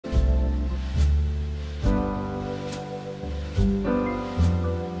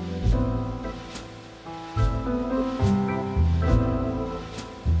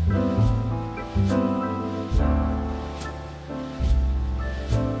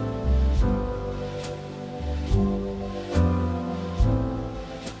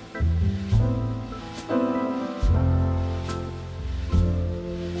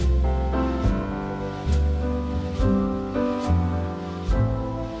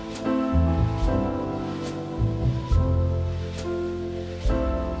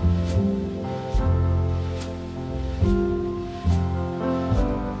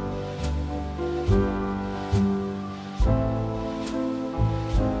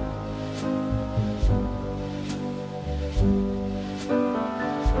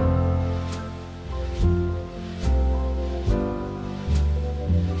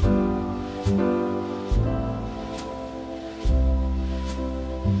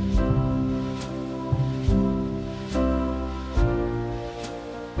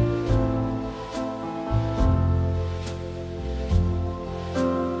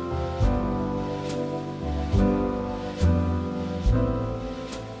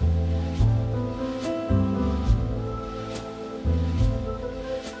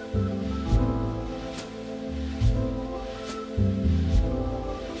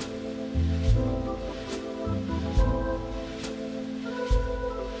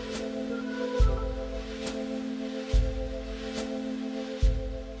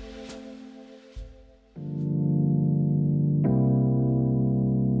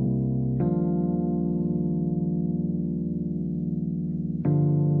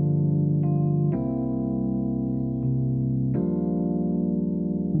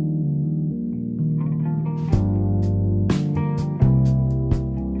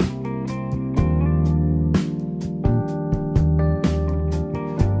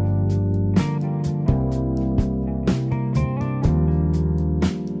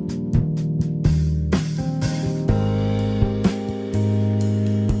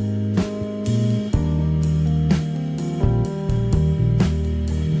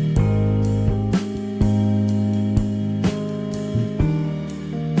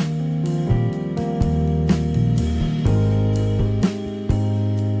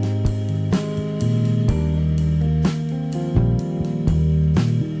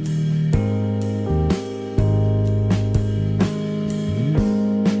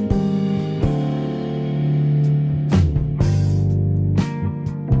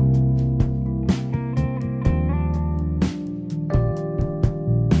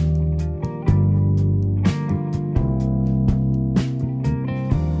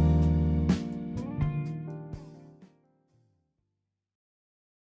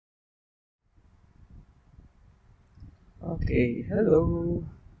Okay, hello.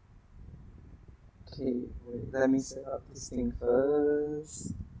 Okay, wait, let me set up this thing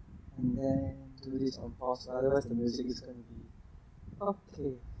first and then do this on pause, otherwise the music is going to be.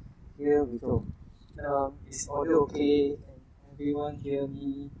 Okay, here we go. Is audio okay? Can everyone hear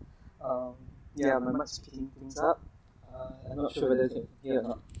me? Yeah, my mic's picking things up. I'm not sure whether you can hear or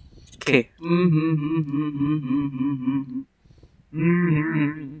not. Okay.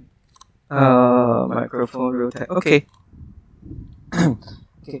 Microphone real time. Okay.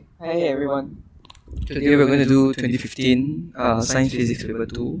 Okay. Hi everyone. Today we're going to do 2015 Science Physics Paper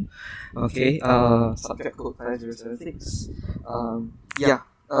 2. Okay. Subject code 5076. I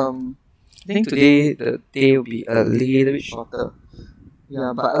think today the day will be a little bit shorter.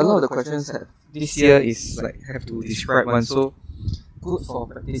 Yeah, but a lot of the questions this year is like have to describe one, so good for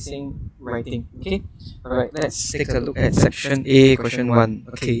practicing writing. Okay. Alright, let's take a look at section A, question 1.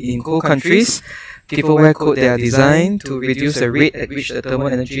 Okay, in cold countries, people wear coats that are designed to reduce the rate at which the thermal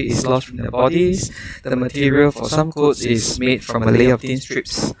energy is lost from their bodies. The material for some coats is made from a layer of thin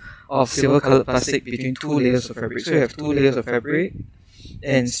strips of silver-colored plastic between two layers of fabric. So you have two layers of fabric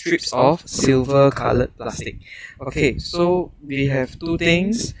and strips of silver-colored plastic. Okay, so we have two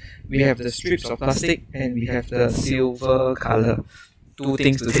things. We have the strips of plastic and we have the silver color. Two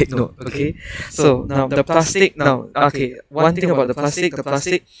things to take note. Okay, so now the plastic. One thing about the plastic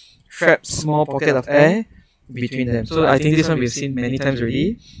traps small pocket of air between them. So I think this one we've seen many times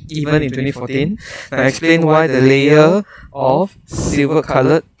already, even in 2014. Now I explain why the layer of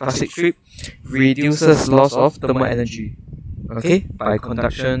silver-colored plastic strip reduces loss of thermal energy. Okay, by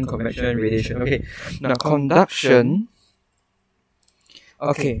conduction, convection, radiation. Okay, now conduction.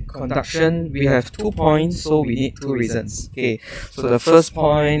 Okay, conduction, we have 2 points, so we need 2 reasons. Okay, so the first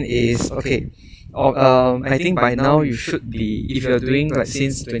point is, I think by now you should be, if you're doing like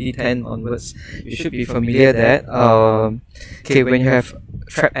since 2010 onwards, you should be familiar that, when you have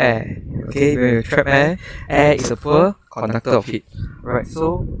trapped air, air is a poor conductor of heat. Right,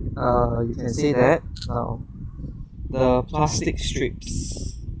 so you can say that now the plastic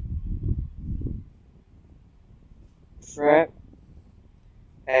strips trap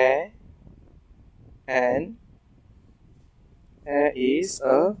air, and air is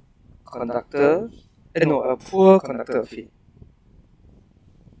a conductor, a poor conductor of heat.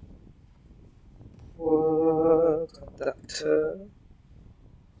 Poor conductor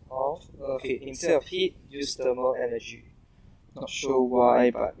of instead of heat, use thermal energy. Not sure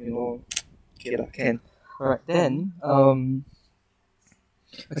why, but can. Alright, then and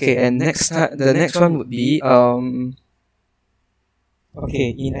the next one would be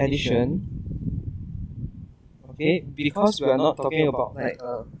in addition, because we are not talking about like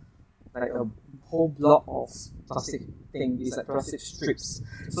a whole block of plastic thing, it's like plastic strips.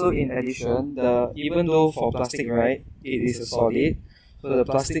 So in addition, even though for plastic, right, it is a solid, so the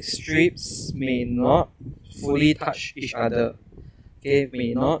plastic strips may not fully touch each other. Okay,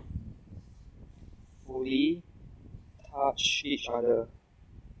 may not fully touch each other.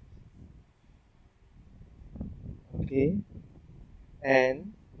 Okay.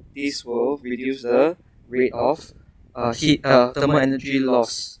 And this will reduce the rate of thermal energy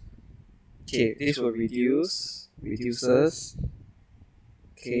loss. Okay, this will reduces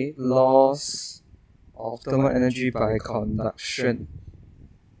loss of thermal energy by conduction.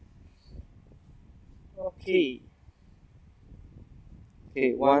 Okay,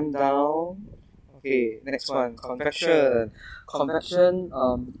 one down. Okay, next one, convection. Convection,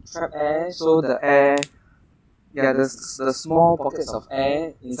 trap air, so the air, the small pockets of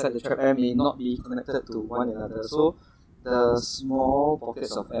air inside the trap air may not be connected to one another. So the small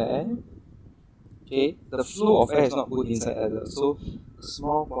pockets of air, the flow of air is not good inside either. So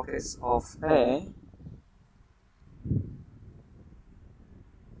small pockets of air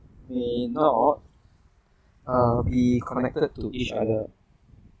may not be connected to each other.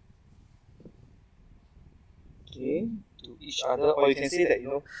 To each other, or you can say that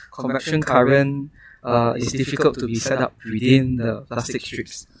convection current is difficult to be set up within the plastic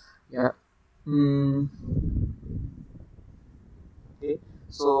strips. Yeah. Okay,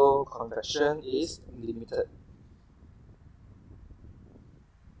 so convection is limited.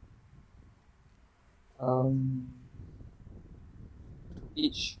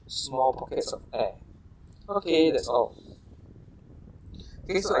 Each small pockets of air. Okay, that's all.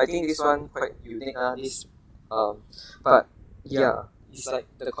 Okay, so I think this one quite unique. But yeah, it's like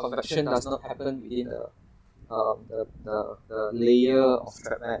the convection does not happen within the layer of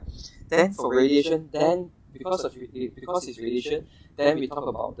trapped air. Then for radiation, because it's radiation, then we talk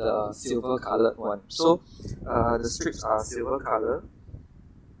about the silver colored one. So the strips are silver color.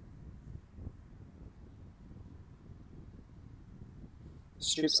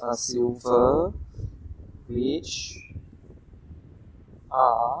 strips are silver, which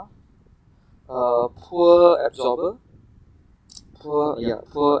are poor absorber. Poor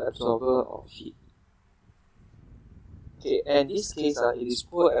absorber of heat. Okay, and this case it is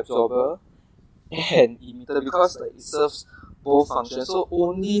poor absorber and emitter because like, it serves both functions. So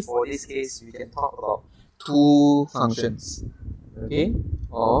only for this case we can talk about two functions, okay,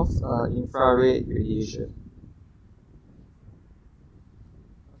 of infrared radiation.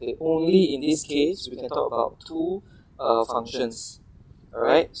 Okay, only in this case we can talk about two functions.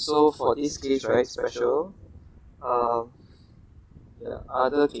 Alright, so for this case, right, special.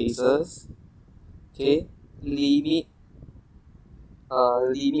 Other cases, okay, limit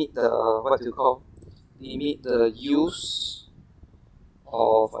the use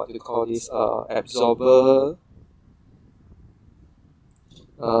of absorber,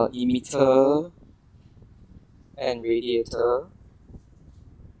 emitter, and radiator,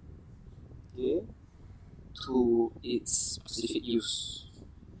 okay, to its specific use.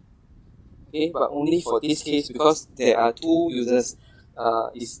 Okay, but only for this case because there are two uses.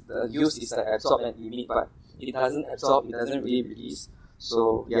 The use is absorb and emit, but it doesn't absorb, it doesn't really release.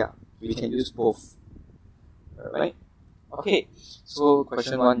 So yeah, we can use both. Alright. Okay, so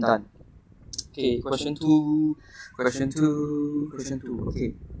question 1 done. Okay, question 2. Okay,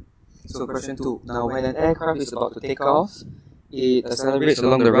 so question 2. Now, when an aircraft is about to take off, it accelerates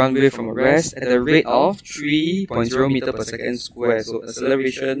along the runway from a rest at a rate of 3.0 meter per second square. So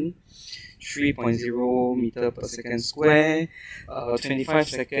acceleration 3.0 meter per second square, 25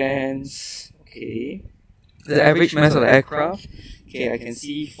 seconds. Okay, the average mass of the aircraft. Okay, I can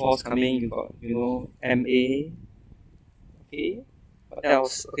see force coming. You got MA. Okay, what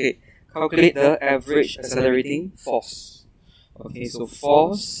else? Okay, calculate the average accelerating force. Okay, so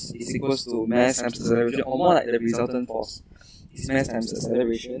force is equals to mass times acceleration, or more like the resultant force is mass times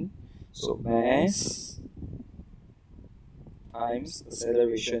acceleration. So mass times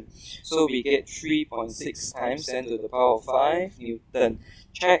acceleration. So we get 3.6 times 10 to the power of 5 Newton.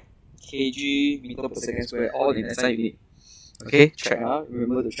 Check kg meter per second square, all in SI unit. Okay, check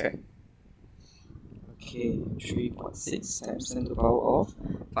remember to check. Okay, 3.6 times 10 to the power of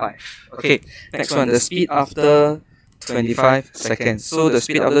 5. Okay, next one, the speed after 25 seconds. So the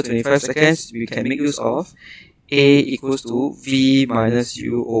speed after 25 seconds, we can make use of A equals to V minus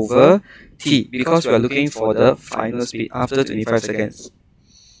U over T, because we are looking for the final speed after 25 seconds.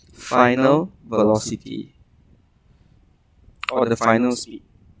 Final velocity, or the final speed.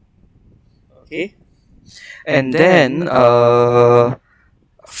 Okay, and then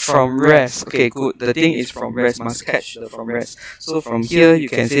from rest. Okay, good. The thing is from rest, must catch the from rest. So from here you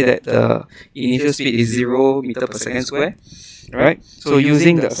can say that the initial speed is 0 meter per second square. Right? So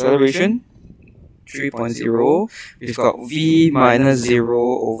using the acceleration 3.0, we've got V minus 0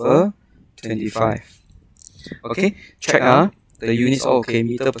 over 25. Okay, check the units all okay,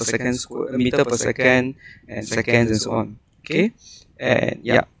 meter per second square, meter per second, and seconds and so on. Okay, and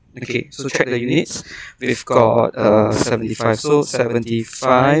yeah. Okay, so check the units. We've got 75. So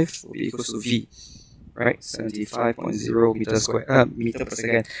 75 will be equals to V, right? 75.0 meter per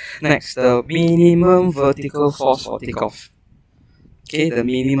second. Next, the minimum vertical force for takeoff. Okay, the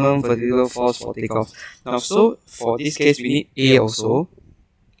minimum vertical force for takeoff. Now, so for this case, we need A also.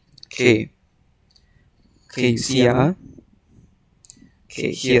 Okay, you see okay,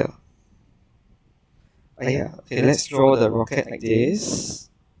 here. Okay, let's draw the rocket like this.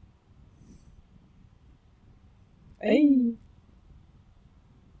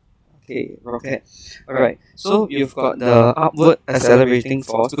 Okay, rocket. Alright, so you've got the upward accelerating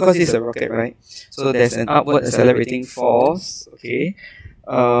force, because it's a rocket, right? So there's an upward accelerating force, okay?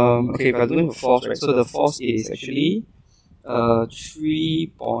 Okay, we're doing the force, right? So the force is actually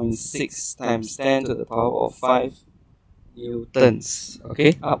 3.6 times 10 to the power of 5 newtons,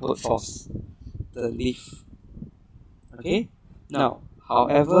 okay? Upward force, the lift, okay? Now,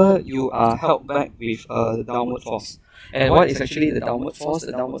 however, you are held back with a downward force. And what is actually the downward force?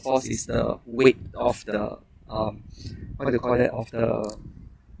 The downward force is the weight of the, what do you call that? Of the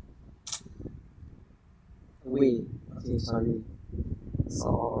weight. Okay, sorry,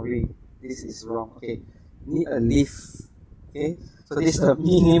 this is wrong. Okay, need a lift. Okay, so this is the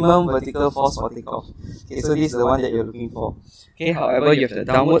minimum vertical force for takeoff. Okay, so this is the one that you're looking for. Okay, however, you have the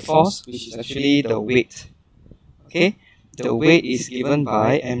downward force, which is actually the weight. Okay, the weight is given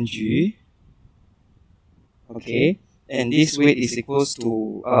by mg. Okay, and this weight is equals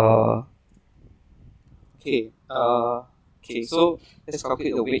to okay, so let's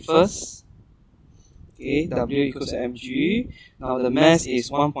calculate the weight first. Okay, W equals to mg. Now the mass is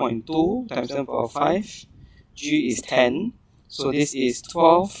 1.2 times 10 to the power 5. G is 10. So this is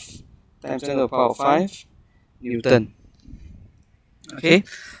 12 times 10 to the power of 5 Newton. Okay,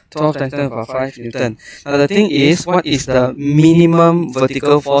 12 times 10 to the power of 5 Newton. Now the thing is, what is the minimum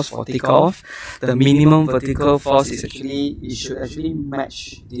vertical force for takeoff? The minimum vertical force is actually, it should actually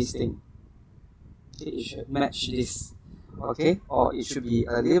match this thing. Okay, it should match this. Okay, or it should be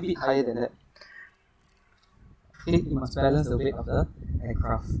a little bit higher than that. Okay, you must balance the weight of the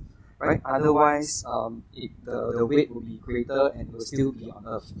aircraft, right? Otherwise, the weight will be greater and it will still be on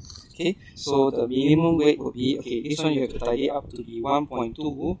Earth. Okay, so the minimum weight will be, okay, this one you have to tidy up to be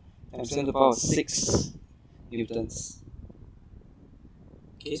 1.2 times 10 to the power of 6 newtons.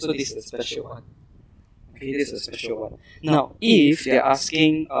 Okay, so this is a special one. Okay, this is a special one. Now, if they're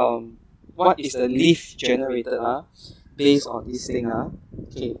asking what is the lift generated based on this thing,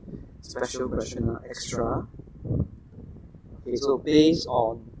 okay, special question, extra. Okay, so based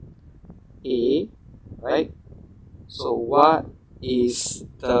on A, right? So what is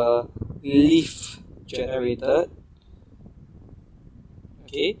the lift generated?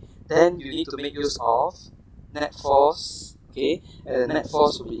 Okay, then you need to make use of net force. Okay, and the net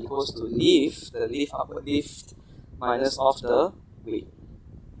force will be equals to lift, the lift, upward lift, minus of the weight.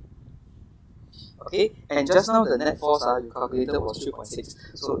 Okay, and just now the net force you calculated was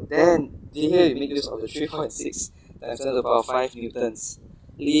 3.6. So then here you make use of the 3.6 times 10 to the power of 5 newtons.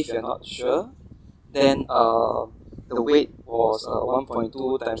 Lift, you're not sure. Then the weight was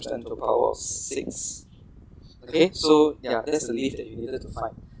 1.2 times 10 to the power of 6. Okay, so yeah, that's the lift that you needed to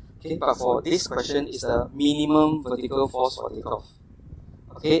find. Okay, but for this question, it's the minimum vertical force for takeoff.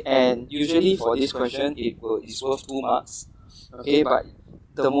 Okay, and usually for this question, it's worth 2 marks. Okay, but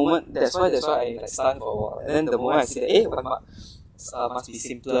the moment, that's why I stunned for a while. And then the moment I see that, hey, 1 mark, must be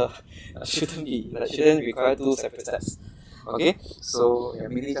simpler. Shouldn't require 2 separate steps. Okay, so yeah,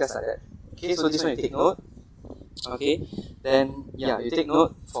 mainly just like that. Okay, so this one you take note. Okay, then yeah, you take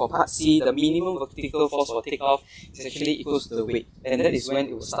note for part C, the minimum vertical force for takeoff is actually equals to the weight, and that is when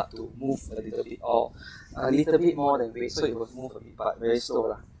it will start to move a little bit, or a little bit more than weight, so it will move a bit, but very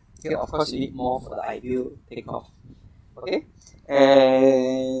slow. Okay, of course you need more for the ideal takeoff. Okay,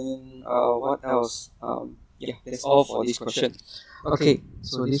 and what else? Yeah, that's all for this question. Okay,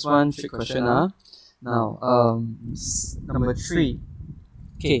 so this one trick question. Now, number 3.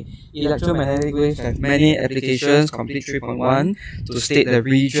 Okay, electromagnetic waves have many applications. Complete 3.1 to state the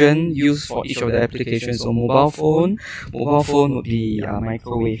region used for each of the applications. So mobile phone would be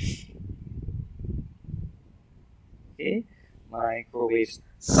microwave. Okay, microwaves.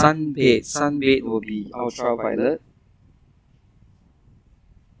 Sunbathe will be ultraviolet.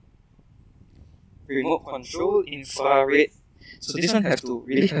 Remote control, infrared. So this one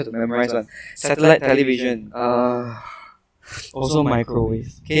really have to memorize one. Satellite television. Also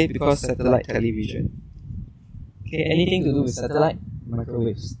microwave. Okay, because satellite television. Okay, anything to do with satellite,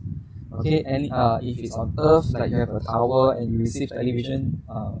 microwaves. Okay, and if it's on Earth, like you have a tower and you receive television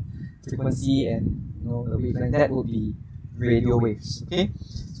frequency and the wavelength, that would be radio waves. Okay,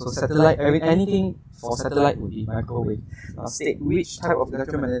 so satellite, anything for satellite would be microwave. Now state which type of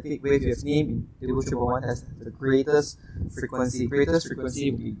electromagnetic wave you have named in table 3.1 has the greatest frequency. Greatest frequency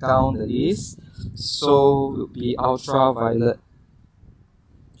will be down the list, so it will be ultraviolet.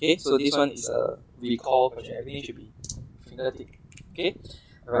 Okay, so this one is a recall question. Everything should be finger tick. Okay,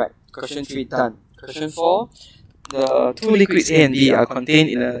 alright. Question 3 done. Question 4. The 2 liquids A and B are contained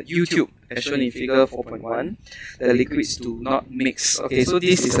in a U-tube as shown in figure 4.1. The liquids do not mix. Okay, so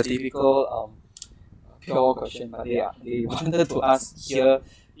this is a typical pure question, but they wanted to ask here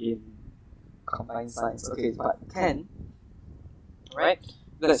in combined science. Okay, but can. Right?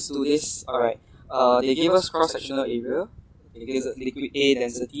 Let's do this. Alright. They gave us cross-sectional area. They gave us liquid A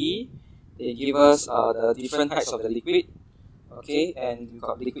density. They give us the different heights of the liquid. Okay, and you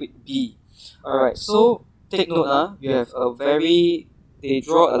got liquid B. Alright, so take note, you have they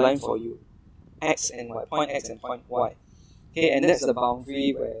draw a line for you. X and Y, point X and point Y. Okay, and that's the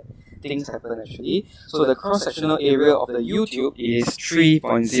boundary where things happen actually. So the cross-sectional area of the U-tube is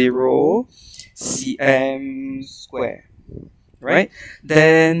 3.0 cm square. Right?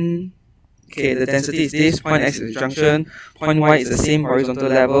 Then, okay, the density is this. Point X is the junction. Point Y is the same horizontal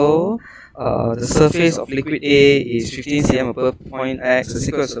level. The surface of liquid A is 15 cm above point X. The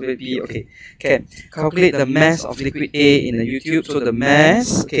circle of surface B. Okay, can calculate the mass of liquid A in the U-tube. So the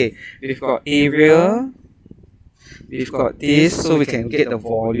mass, okay, we've got area, we've got this, so we can get the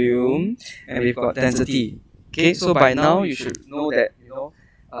volume, and we've got density. Okay, so by now you should know that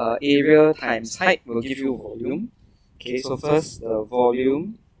area times height will give you volume. Okay, so first the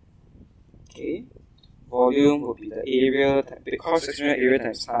volume. Okay, volume will be the area, the cross-sectional area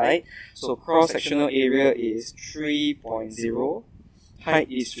times height. So cross-sectional area is 3.0, height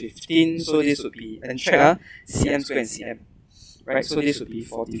is 15, so this would be, and check cm square and cm, right? So this would be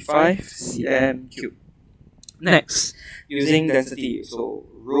 45 cm cube. Next, using density, so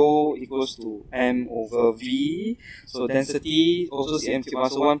rho equals to m over v, so density also cm cube,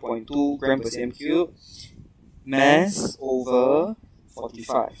 so 1.2 gram per cm cube, mass over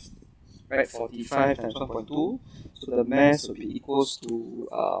 45, right? 45 times 1.2, so the mass will be equals to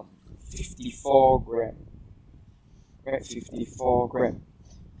 54 gram, right? 54 gram.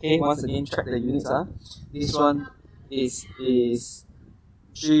 Okay, once again check the units. This one is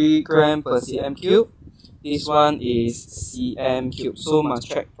 3 gram per cm cube. This one is cm cube, so must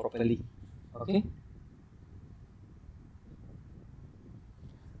check properly. Okay.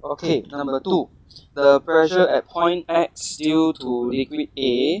 Okay, number 2. The pressure at point X due to liquid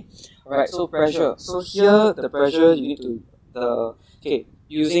A. Alright, so pressure. So here the pressure you need to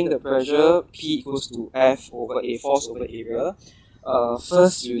using the pressure P equals to F over A, force over area.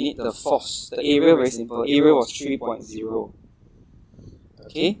 First you need the force. The area very simple. Area was 3.0.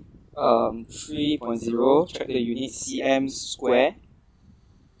 Okay. 3.0, check the unit cm square.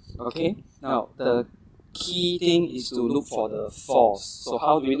 Okay, now the key thing is to look for the force. So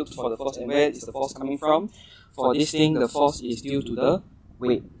how do we look for the force and where is the force coming from? For this thing, the force is due to the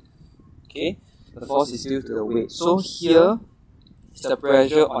weight. Okay, the force is due to the weight. So here is the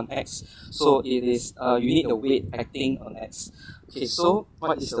pressure on X. So it is you need the weight acting on X. Okay, so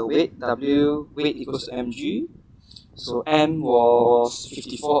what is the weight? W weight equals to mg. So m was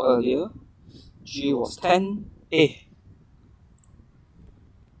 54 earlier, g was 10, A.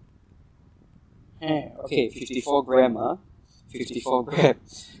 Okay, 54 gram, 54 gram.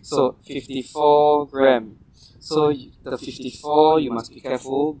 So 54 gram. So the 54, you must be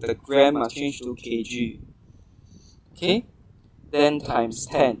careful, the gram must change to kg. Okay, then times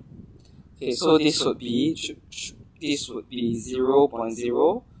 10. Okay, so this would be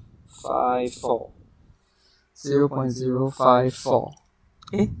 0.054. 0.054.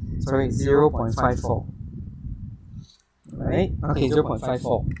 Okay, sorry, 0.54. Right? Okay,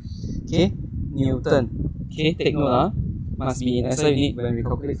 0.54. Okay, Newton. Okay, take note, must be in SI unit when we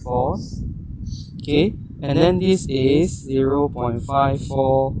calculate force. Okay, and then this is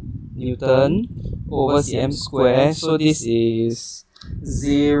 0.54 Newton over cm square. So this is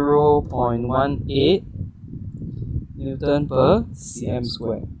 0.18 Newton per cm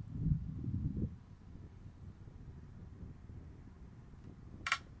square.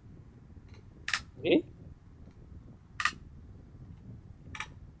 Okay.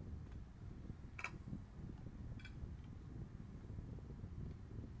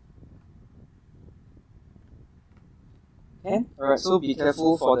 Okay. Alright, so be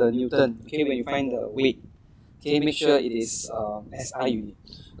careful for the Newton. Okay, when you find the weight. Okay, make sure it is SI unit.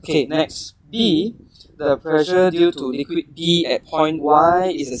 Okay, next B. The pressure due to liquid B at point Y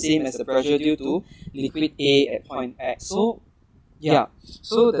is the same as the pressure due to liquid A at point X. So yeah,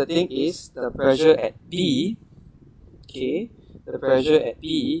 so the thing is the pressure at B, okay, the pressure at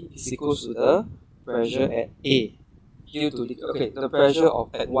B is equals to the pressure at A due to the pressure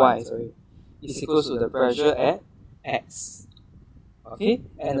at Y, sorry, is equals to the pressure at X. Okay,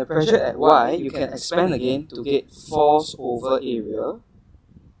 and the pressure at Y you can expand again to get force over area.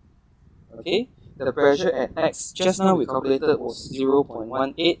 Okay, the pressure at X just now we calculated was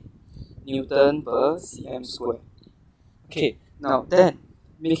 0.18 Newton per cm square. Okay. Now then,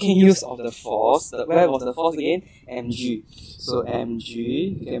 making use of the force, where was the force again? Mg. So Mg,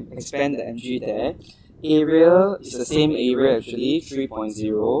 you can expand the Mg there. Area is the same area actually,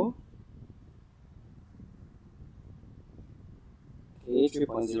 3.0. Okay,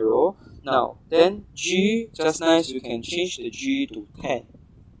 3.0. Now, then G, just nice, you can change the G to 10.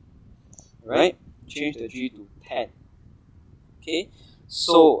 Right? Change the G to 10. Okay,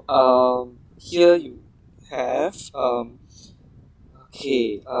 so here you have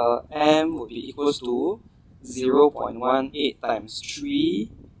m would be equals to 0.18 times 3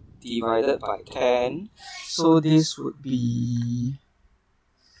 divided by 10. So this would be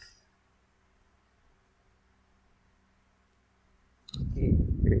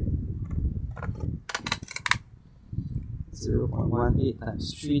 0.18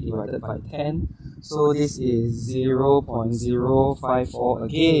 times 3 divided by 10. So this is 0.054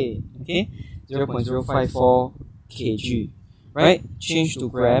 again. Okay, 0.054 kg. Right? Change to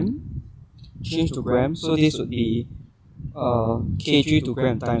gram. So this would be kg to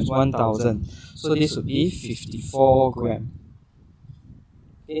gram times 1000. So this would be 54 gram.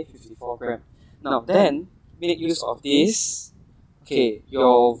 Okay, 54 gram. Now then, make use of this. Okay,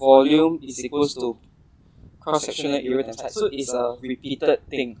 your volume is equals to cross-sectional area times height. So it's a repeated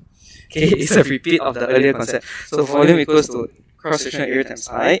thing. Okay, it's a repeat of the earlier concept. So volume equals to cross-sectional area times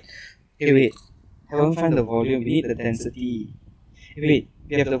height. Hey, wait, haven't find the volume, we need the density. Hey, wait,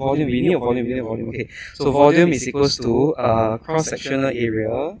 we have the volume, we need a volume, we need a volume. Okay, so volume is equals to cross-sectional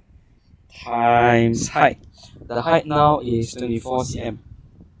area times height. The height now is 24 cm.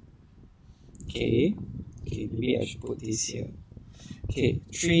 Okay, maybe I should put this here. Okay,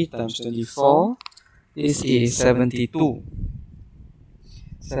 3 times 24, this is 72.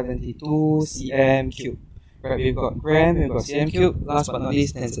 72 cm cube. Right, we've got gram, we've got cm cube, last but not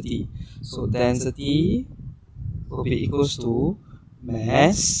least density. So density will be equals to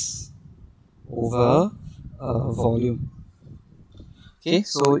mass over volume. Okay,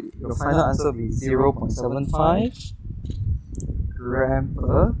 so your final answer will be 0.75 gram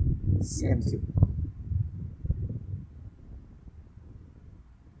per cm cube.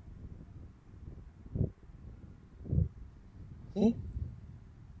 Okay.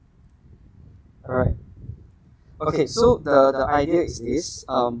 Alright. Okay, so the idea is this.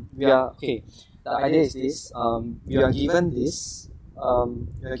 We are given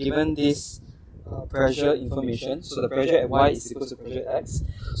this pressure information. So the pressure at y is equal to pressure at x.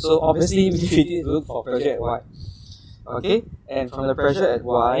 So obviously we need to look for pressure at y. Okay, and from the pressure at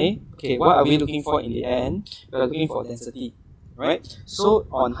y, okay, what are we looking for in the end? We are looking for density, right? So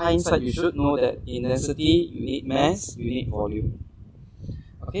on hindsight, you should know that in density you need mass, you need volume.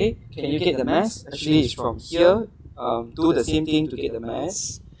 Okay, can you get the mass? Actually, it's from here. Do the same thing to get the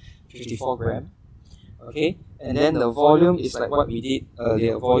mass, 54 gram. Okay, and then the volume is like what we did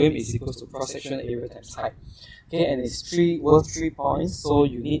earlier. Volume is equal to cross-sectional area times height. Okay, and it's worth 3 points, so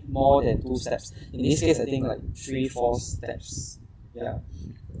you need more than 2 steps. In this case, I think like 3-4 steps. Yeah,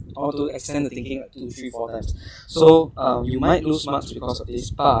 or to extend the thinking like 2-3-4 times. So you might lose marks because of this,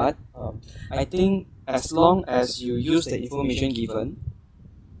 but I think as long as you use the information given,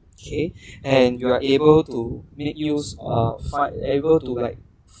 okay, and you are able to make use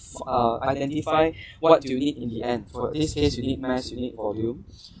identify what you need in the end. For this case, you need mass, you need volume.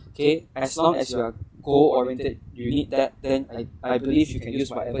 Okay, as long as you are goal-oriented, you need that, then I believe you can use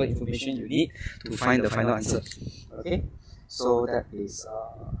whatever information you need to find the final answer. Okay, so that is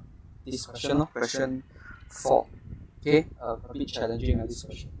this question, question 4. Okay, a bit challenging this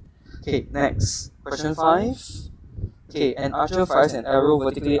question. Okay, next, question 5. Okay, an archer fires an arrow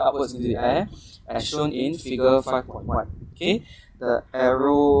vertically upwards into the air, as shown in figure 5.1. Okay, the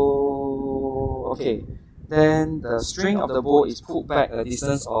arrow, okay, then the string of the bow is pulled back a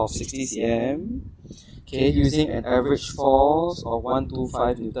distance of 60 cm, okay, using an average force of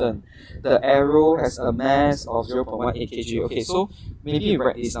 125 Newton. The arrow has a mass of 0.18 kg. Okay, so maybe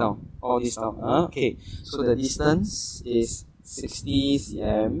write this down, all this down. Okay, so the distance is 60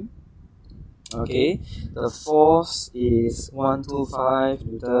 cm. Okay, the force is 125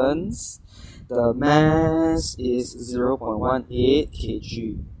 newtons. The mass is 0.18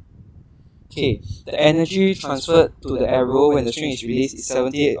 kg. Okay, the energy transferred to the arrow when the string is released is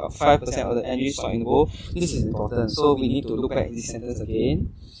 75% of the energy stored in the bow. This is important, so we need to look back at this sentence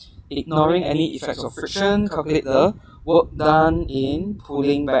again. Ignoring any effects of friction, calculate the work done in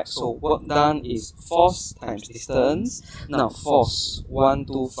pulling back. So work done is force times distance. Now force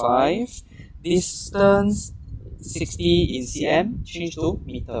 125. Distance 60 in cm, change to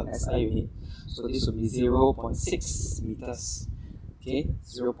meter, SI unit. So this will be 0.6 meters. Okay,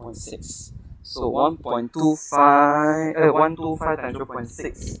 0.6. So 125 times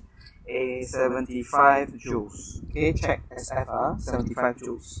 0.6 is 75 joules. Okay, check SF, 75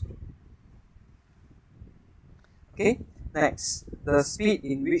 joules. Okay, next, the speed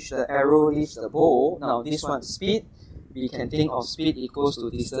in which the arrow leaves the bow. Now this one, speed, we can think of speed equals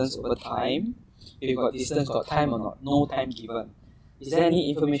to distance over time. If you got distance, got time or not? No time given. Is there any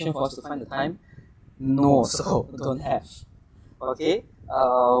information for us to find the time? No, so don't have. Okay,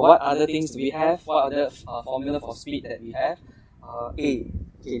 what other things do we have? What other formula for speed that we have? A.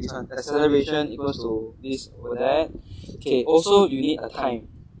 Okay, this one, acceleration equals to this over that. Okay, also you need a time,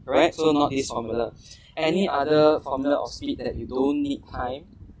 right? So not this formula. Any other formula of speed that you don't need time?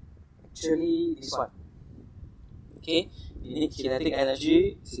 Actually, this one. Okay, you need kinetic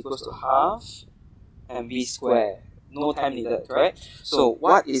energy is equals to half mv squared. No time needed, right? So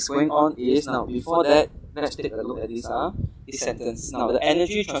what is going on is, now before that, let's take a look at this sentence. Now the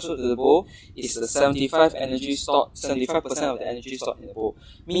energy transferred to the bow is the 75% of the energy stored in the bow.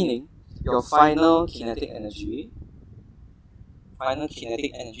 Meaning your final kinetic energy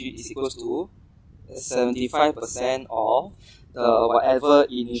is equals to 75% of the whatever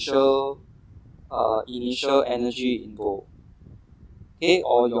initial energy in bow. Okay,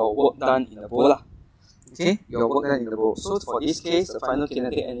 or your work done in the bow lah. Okay, your work done in the bowl. So for this case, the final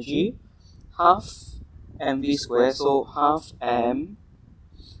kinetic energy, half mv square, so half m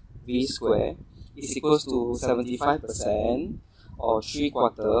v square is equals to 75% or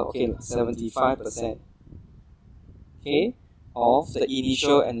 3/4, okay, 75%, okay, of the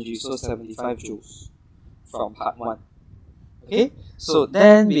initial energy, so 75 joules from part 1. Okay, so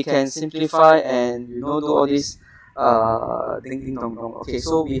then we can simplify and do all this ding ding dong dong. Okay,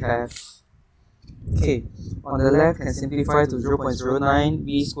 so we have, okay, on the left can simplify to 0.09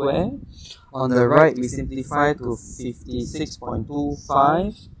 v square. On the right we simplify to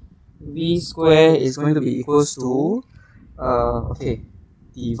 56.25 v square is going to be equals to okay,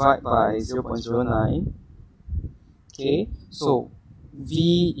 divide by 0.09. Okay, so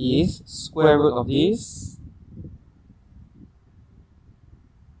v is square root of this.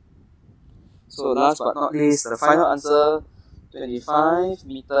 So last but not least, the final answer, 25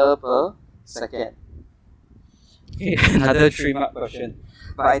 meter per second. Okay, another 3-mark question.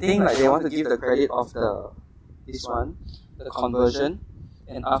 But I think like they want to give the credit of this one, the conversion,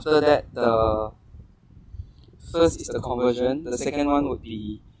 and after that the first is the conversion, the second one would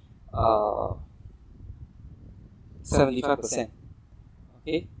be 75%.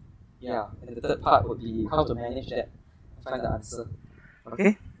 Okay? Yeah, and the third part would be how to manage that and find the answer.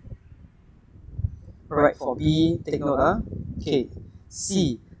 Okay? Alright, for B, take note. Okay,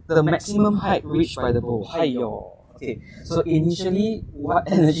 C, the maximum height reached by the bowl. Hiyo. Okay, so initially,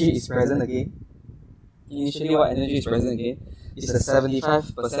 what energy is present again? Initially, what energy is present again? It's the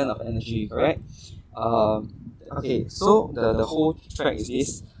 75% of energy, correct? Okay, so the whole track is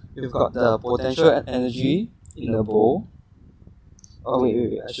this. We've got the potential energy in the bowl. Oh,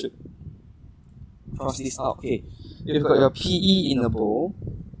 wait, I should cross this out. Okay, you've got your PE in the bowl,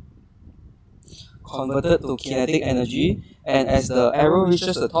 converted to kinetic energy, and as the arrow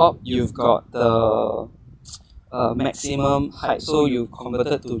reaches the top, you've got the maximum height, so you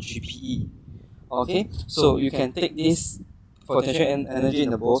converted to GPE. Okay, so you can take this potential energy in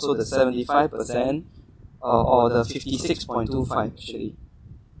the bowl, so the 75% or the 56.25 actually.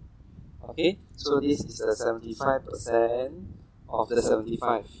 Okay, so this is the 75% of the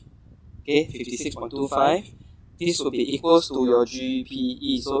 75. Okay, 56.25. This will be equals to your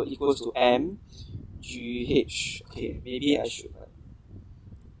GPE, so equals to m GH. Okay, maybe I should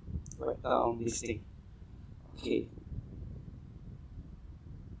write down this thing. Okay.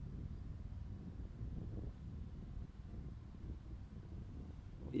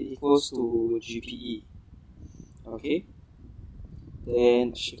 It equals to GPE. Okay.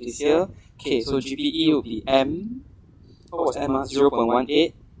 Then shift this here. Okay, so GPE will be m. What was m?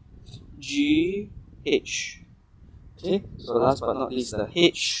 0.18 GH. Okay, so last but not least, the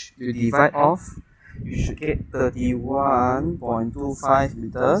H you divide off, you should get 31.25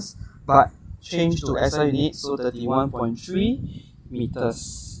 meters, but change to SI unit, so 31.3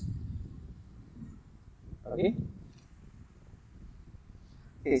 meters. Okay?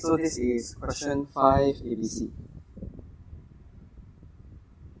 Okay, so this is question 5 ABC.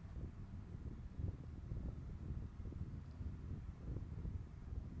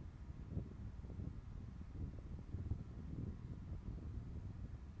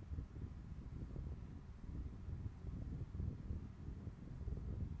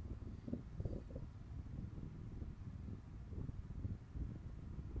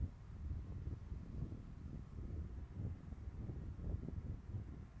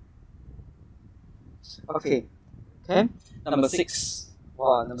 Okay, number 6.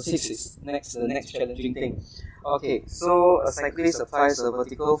 Wow, number 6 is the next challenging thing. Okay, so a cyclist applies a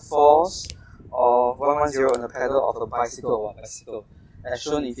vertical force of 110 on the pedal of a bicycle as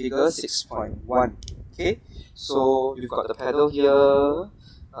shown in figure 6.1. Okay, so you've got the pedal here,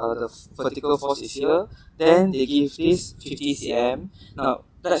 the vertical force is here, then they give this 50 cm. Now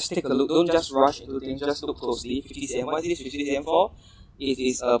let's take a look, don't just rush into things, just look closely. 50 cm, what is this 50 cm for? It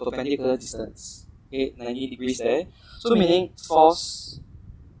is a perpendicular distance. Okay, 90 degrees there. So meaning force,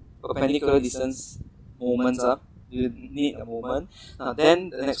 perpendicular distance, moments up. You need a moment. Now then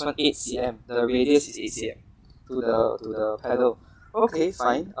the next one 8 cm. The radius is 8 cm to the pedal. Okay,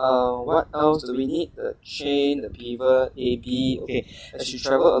 fine. What else do we need? The chain, the pivot, AB. Okay, as you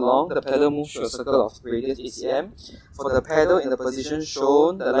travel along, the pedal moves through a circle of radius 8 cm. For the pedal in the position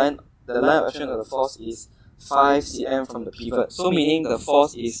shown, the line of action of the force is 5 cm from the pivot. So meaning the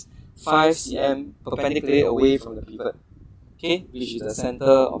force is 5 cm perpendicularly away from the pivot. Okay, which is the center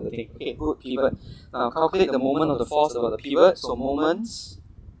of the thing. Okay, good, pivot. Now calculate the moment of the force about the pivot. So moments.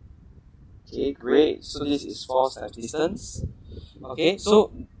 Okay, great. So this is force times distance. Okay,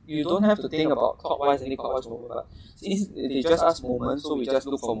 so you don't have to think about clockwise and clockwise moment, but since they just ask moment, so we just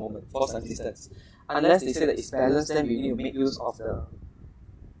look for moment, force and distance. Unless they say that it's balanced, then we need to make use of the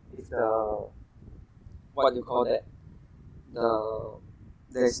what do you call that?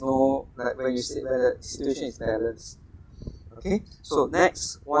 There's no, like when you say when the situation is balanced. Okay, so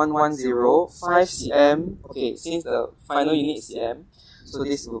next 110, 5 cm. Okay, since the final unit is cm, so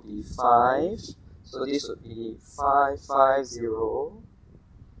this will be 5. So this would be 550.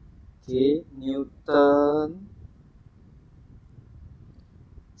 Okay, Newton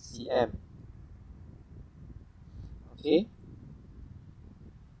cm. Okay,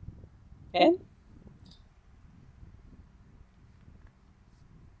 and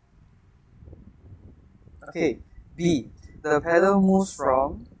okay, B. The pedal moves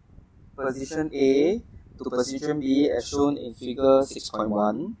from position A to position B as shown in figure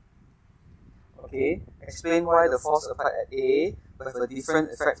 6.1. Okay, explain why the force applied at A will have a different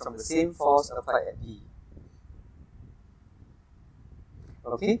effect from the same force applied at B.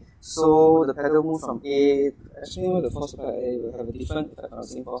 Okay, so the pedal moves from A, explain why the force applied at A will have a different effect from the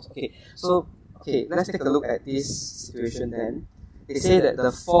same force. Okay, so let's take a look at this situation then. They say that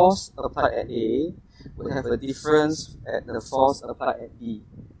the force applied at A will have a difference at the force applied at B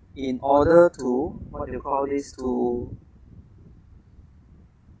in order to, what do you call this, to,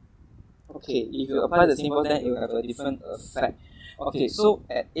 okay, if you apply the same force, then it will have a different effect. Okay, so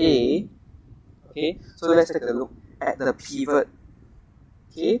at A, okay, so let's take a look at the pivot.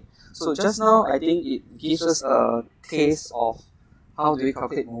 Okay, so just now I think it gives us a taste of how do we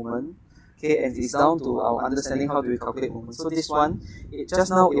calculate moment. Okay, and it's down to our understanding how do we calculate moment. So this one,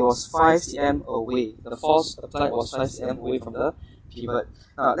 just now it was 5 cm away. The force applied was 5 cm away from the pivot.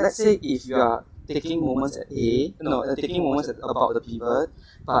 Now let's say if you are taking moments at A, taking moments at about the pivot,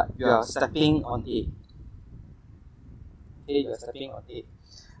 but you are stepping on A. Okay, you are stepping on A.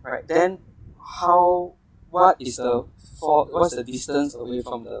 Right, then what's the distance away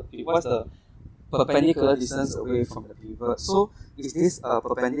from the pivot? What's the perpendicular distance away from the pivot? So is this a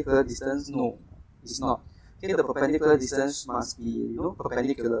perpendicular distance? No, it's not. Okay, the perpendicular distance must be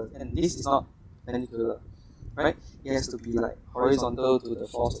perpendicular, and this is not perpendicular, right? It has to be like horizontal to the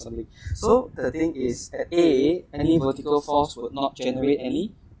force or something. So the thing is, at A, any vertical force would not generate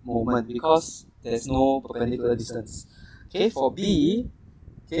any moment because there's no perpendicular distance. Okay, for B,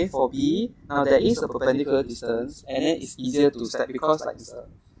 now there is a perpendicular distance, and then it's easier to step because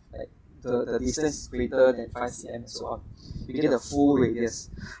the distance is greater than 5 cm and so on. You get the full radius.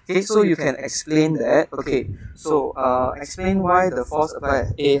 Okay, so you can explain that. Okay, so explain why the force applied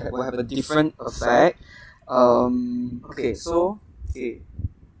at A will have a different effect. The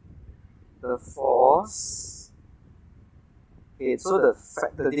force. Okay, so the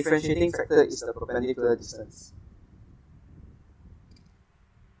differentiating factor is the perpendicular distance.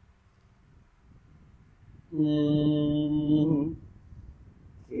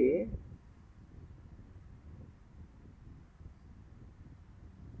 Okay.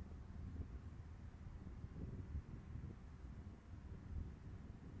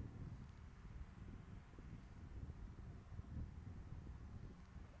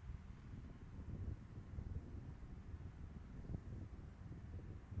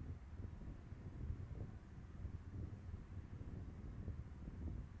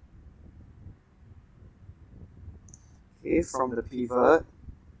 Okay, from the pivot.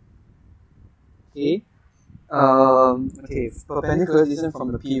 Perpendicular distance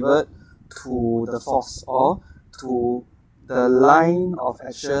from the pivot to the force or to the line of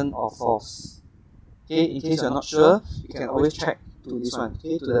action of force. Okay, in case you're not sure, you can always check to this one.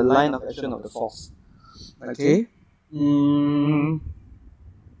 Okay, to the line of action of the force. Okay.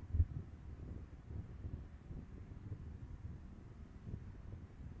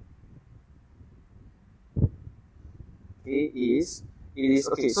 It is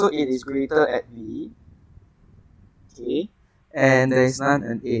okay, so it is greater at B. Okay, and there is none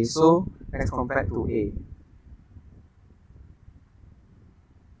at A, so as compared to A.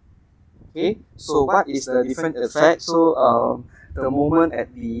 Okay, so what is the different effect? So the moment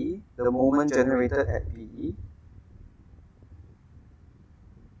at B, the moment generated at B,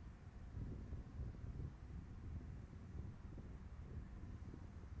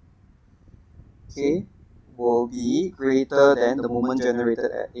 okay, will be greater than the moment generated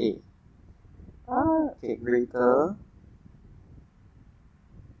at A. Okay, greater.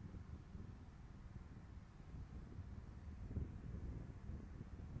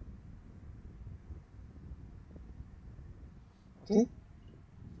 Okay.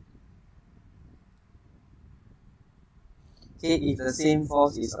 Okay, if the same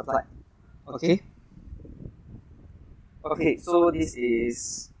force is applied. Okay. Okay, so this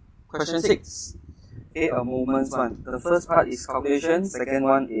is Question 6. Okay, a moments one. The first part is calculation, second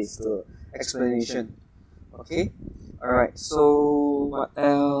one is the explanation. Okay, alright, so what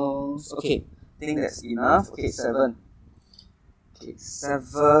else? Okay, I think that's enough. Okay, 7. Okay,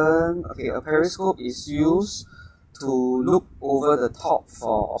 7. Okay, a periscope is used to look over the top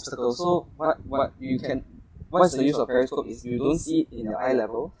for obstacles. So what's the use of periscope is you don't see it in your eye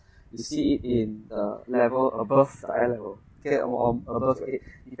level, you see it in the level above the eye level. Okay, or above your head,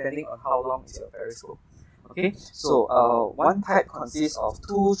 depending on how long is your periscope. Okay, so one type consists of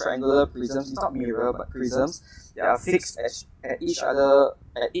two triangular prisms. It's not mirror but prisms. They are fixed at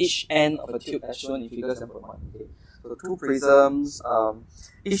each end of a tube as shown in figure 7.1. Okay, so two prisms.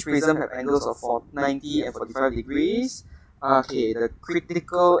 Each prism have angles of 90 and 45 degrees. Okay, the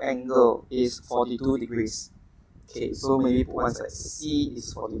critical angle is 42 degrees. Okay, so maybe put one side. C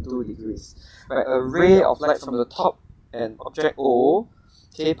is 42 degrees. Right, a ray of light from the top and object O,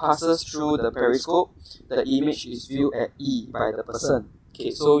 okay, passes through the periscope. The image is viewed at E by the person. Okay,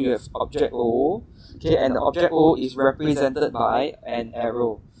 so you have object O, okay, and the object O is represented by an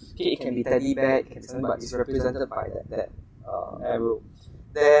arrow. Okay, it can be teddy bear, it can be something, but it's represented by that arrow.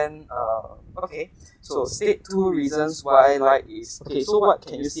 Then, okay, so state 2 reasons why light is, okay, so what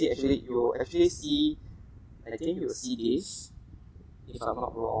can you see actually? You actually see, I think you see this, if I'm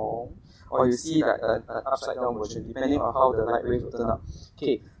not wrong, or you see like an upside down version, depending on how the light rays will turn up.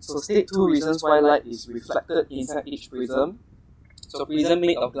 Okay, so state 2 reasons why light is reflected inside each prism. So prism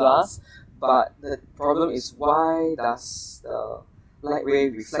made of glass, but the problem is, why does the light ray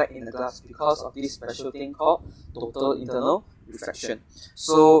reflect in the glass? Because of this special thing called total internal reflection.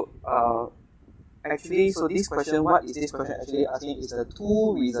 So actually, so this question, what is this question actually asking is the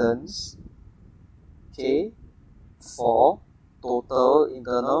 2 reasons, okay, for total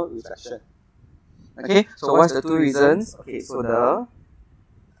internal reflection. Okay, so what's the 2 reasons? Okay, so the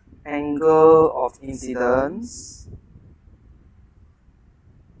angle of incidence,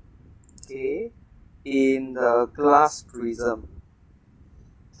 okay, in the glass prism,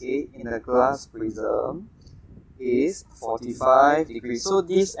 okay, in the glass prism is 45 degrees. So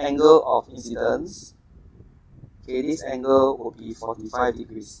this angle of incidence, okay, this angle will be 45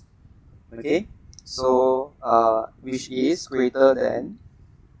 degrees. Okay, so which is greater than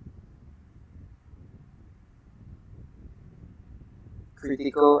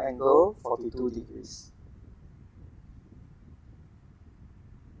critical angle 42 degrees.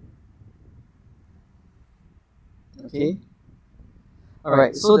 Okay.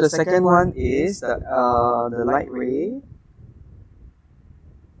 Alright, so the second one is that the light ray,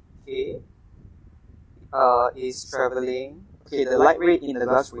 okay, is traveling. Okay, the light ray in the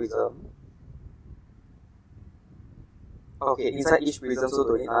glass prism. Okay, inside each prism, so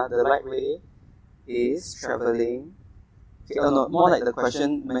the light ray is traveling. Okay, no, more like the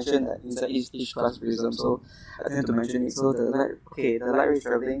question mentioned that inside each glass prism, so I tend to mention it. So the light ray is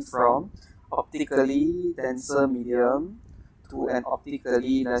traveling from optically denser medium to an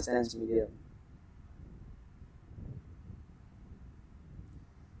optically less dense medium.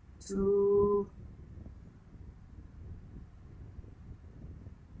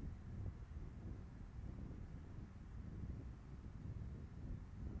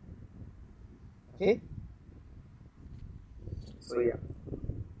 Okay. So yeah.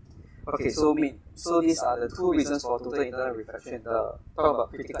 Okay, so these are the 2 reasons for total internal reflection. Talk about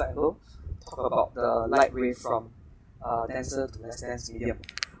critical angle, talk about the light ray from denser to less dense medium.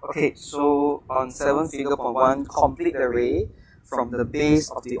 Okay, so on 7 figure point 1, complete the ray from the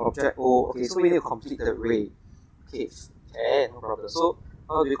base of the object O. Okay, so we need to complete the ray. Okay, no problem. So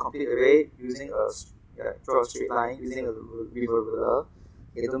how do you complete the ray? Using draw a straight line using a river ruler.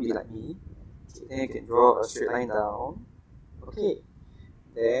 Okay, don't be like me. Okay, then you can draw a straight line down. Okay,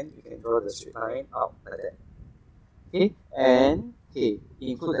 then you can draw the straight line out like that. Okay, and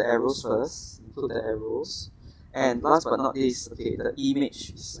include the arrows first. Include the arrows. And last but not least, okay, the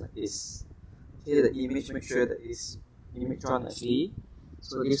image is like this. Okay, the image, make sure that is image drawn nicely.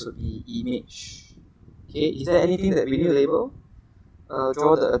 So this would be image. Okay, is there anything that we need to label?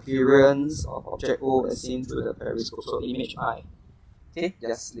 Draw the appearance of object O as seen through the periscope. So image I. Okay,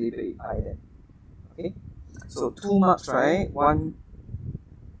 just label it I then. Okay, so 2 marks, right? 1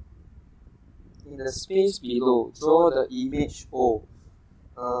 in the space below. Draw the image O.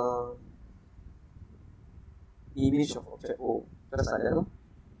 Image of object O. Just like that. No?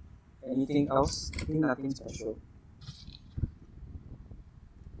 Anything else? I think nothing special.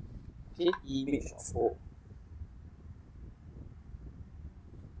 Okay, image of O.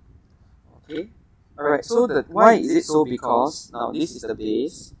 Okay. Alright, so why is it so? Because now this is the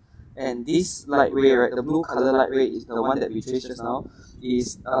base, and this light ray, right, the blue color light ray is the one that we traced just now.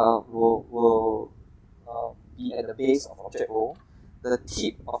 is will be at the base of object O. The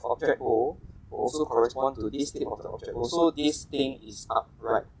tip of object O will also correspond to this tip of the object O. So this thing is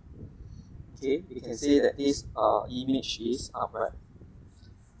upright. Okay, we can say that this image is upright.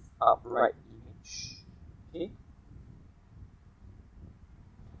 Upright image. Okay.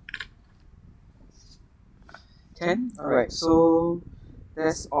 Can? Alright, so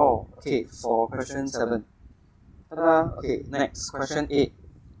that's all. Okay, for question 7. Ta-da! Okay, next, question 8.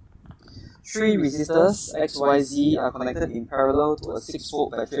 3 resistors X, Y, Z are connected in parallel to a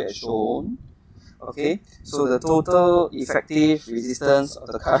 6-volt battery as shown. Okay, so the total effective resistance of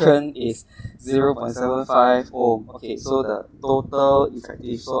the current is 0.75 ohm. Okay, so the total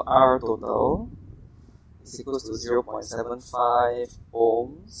effective, so R total is equals to 0.75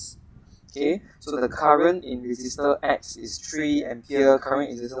 ohms. Okay, so the current in resistor X is 3 ampere,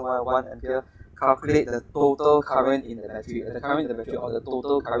 current in resistor Y 1 ampere. Calculate the total current in the battery, the current in the battery or the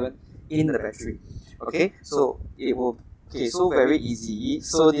total current in the battery. Okay, so it will, okay, so very easy.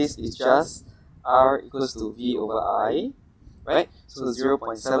 So this is just R equals to V over I, right? So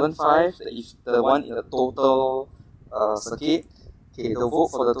 0.75, the one in the total circuit. Okay, the volt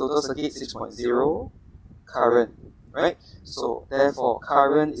for the total circuit 6.0, current, right? So therefore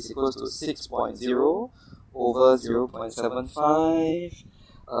current is equals to 6.0 over 0.75.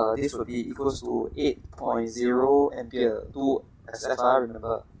 This would be equals to 8.0 ampere, 2 SFR,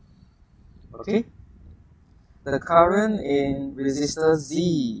 remember. Okay, the current in resistor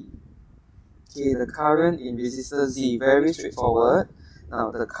Z. Okay, the current in resistor Z, very straightforward.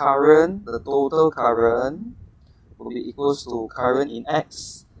 Now the current, the total current will be equals to current in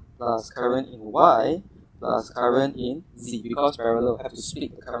X plus current in Y plus current in Z, because parallel have to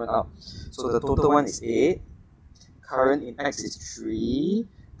split the current out. So the total one is 8, current in X is 3,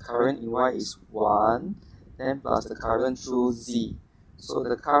 current in Y is 1, then plus the current through Z. So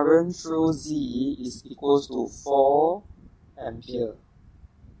the current through Z is equals to 4 ampere.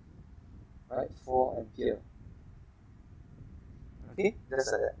 Right, 4 ampere. Okay,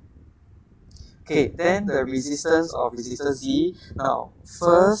 just like that. Okay, then the resistance of resistor Z. Now,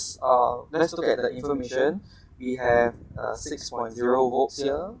 first, let's look at the information. We have 6.0 volts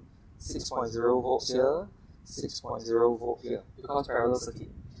here, 6.0 volts here, 6.0 volt here, because parallel circuit.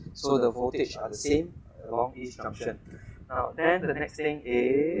 So the voltage are the same along each junction. Now, then the next thing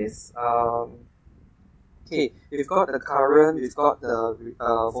is, okay, we've got the current, we've got the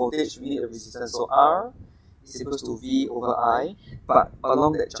voltage, we need the resistance. So R is equals to V over I, but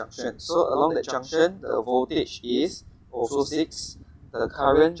along that junction. So along that junction, the voltage is also 6. The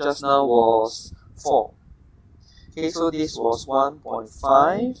current just now was 4. Okay, so this was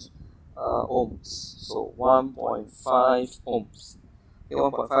 1.5 ohms. So 1.5 ohms. Okay,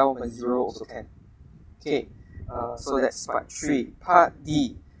 1.5, 1.0 also can. Okay, so that's part 3. Part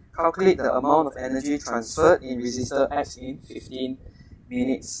D. Calculate the amount of energy transferred in resistor X in 15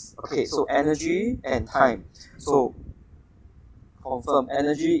 minutes. Okay, so energy and time. So confirm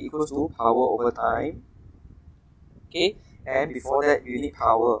energy equals to power over time. Okay, and before that you need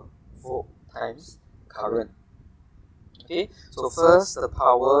power, volt times current. Okay, so first the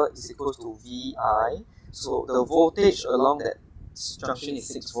power is equals to VI. So the voltage along that junction is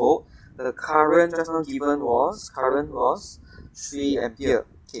 6 volt. The current just now given was, 3 ampere.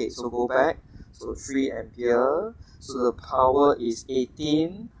 Okay, so go back. So 3 ampere. So the power is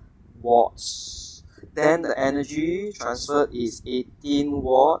 18 watts. Then the energy transferred is 18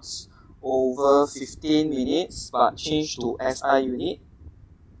 watts over 15 minutes, but change to SI unit.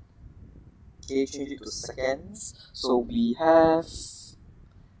 Okay, change it to seconds. So we have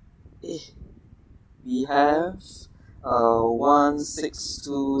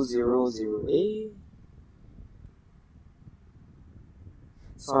 16200.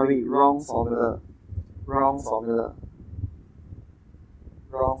 Sorry, wrong formula.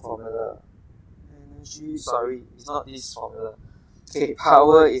 Energy, sorry, it's not this formula. Okay,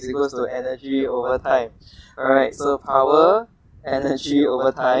 power is equals to energy over time. Alright, so power, energy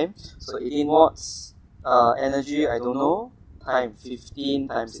over time. So 18 watts, energy, I don't know, time 15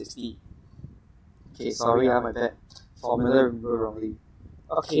 times 60. Okay, sorry, my bad. Formula remember wrongly.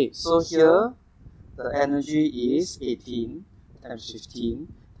 Okay, so here, the energy is 18 times 15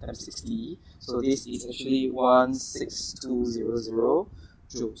 times 60. So this is actually 16200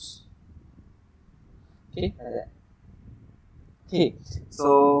 joules. Okay, like that. Okay,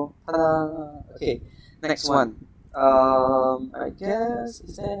 so okay, next one. I guess,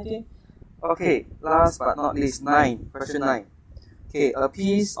 is there anything? Okay, last but not least, 9, question 9. Okay, a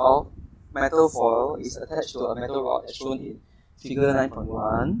piece of metal foil is attached to a metal rod as shown in figure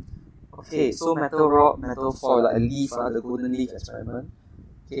 9.1. Okay, so metal rod, metal foil, like a leaf, the golden leaf experiment.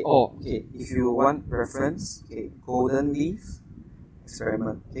 Okay, okay, if you want reference, okay, golden leaf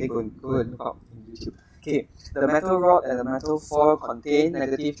experiment. Okay, go and look up in YouTube. Okay, the metal rod and the metal foil contain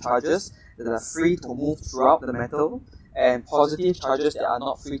negative charges that are free to move throughout the metal and positive charges that are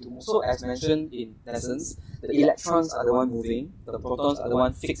not free to move. So as mentioned in lessons, the electrons are the one moving, the protons are the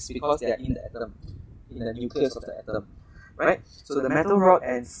one fixed because they are in the atom, in the nucleus of the atom. Right? So the metal rod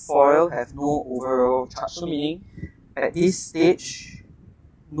and foil have no overall charge. So meaning at this stage,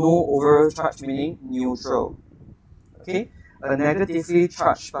 no overall charge meaning neutral. Okay? A negatively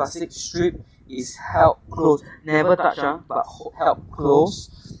charged plastic strip is held close, never touch, but held close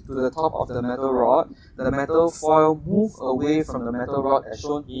to the top of the metal rod. The metal foil moves away from the metal rod as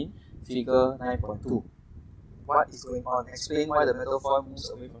shown in figure 9.2. What is going on? Explain why the metal foil moves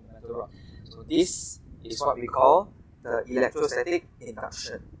away from the metal rod. So this is what we call the electrostatic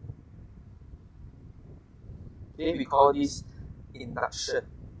induction. Okay, we call this induction.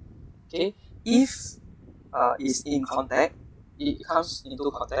 Okay, if it's in contact, it comes into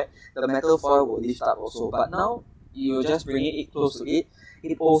contact, the metal foil will lift up also. But now you're just bringing it close to it,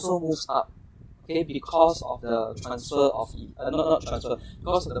 it also moves up. Okay, because of the transfer of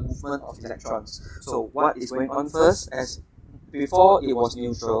because of the movement of electrons. So what is going on first? As before, it was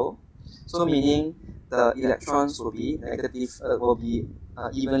neutral. So meaning the electrons will be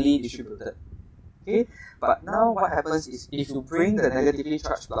evenly distributed. Okay, but now what happens is if you bring the negatively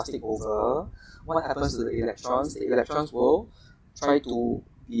charged plastic over, what happens to the electrons? The electrons will try to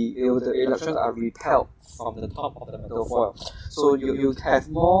the electrons are repelled from the top of the metal foil. So you have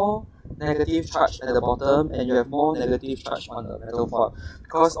more negative charge at the bottom and you have more negative charge on the metal foil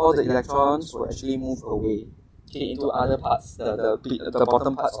because all the electrons will actually move away, okay, into other parts, the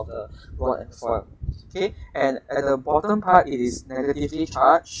bottom parts of the rod and foil. Okay, and at the bottom part it is negatively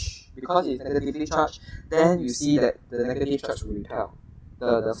charged. Because it's negatively charged, then you see that the negative charge will repel.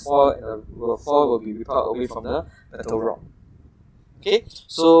 The foil will be repelled away from the metal rod. Okay,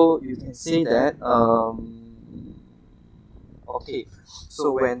 so you can say that okay,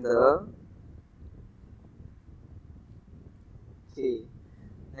 so when the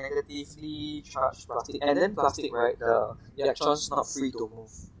negatively charged plastic, and then plastic, right, the electrons not free to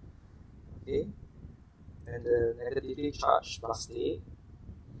move. Okay, and the negatively charged plastic,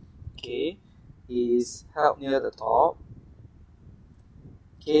 okay, is held near the top,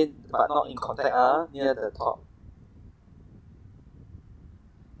 okay, but not in contact, near the top,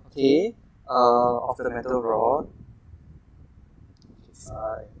 okay, of the metal rod.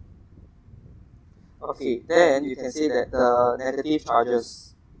 Fine. Okay, then you can say that the negative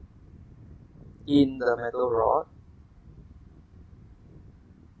charges in the metal rod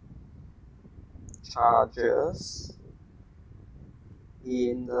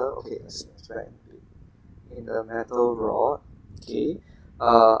in the metal rod, okay,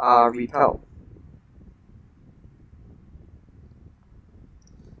 are repelled,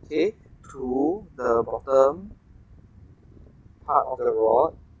 okay, to the bottom part of the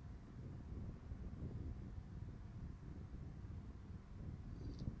rod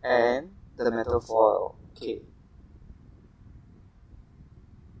and the metal foil. Okay.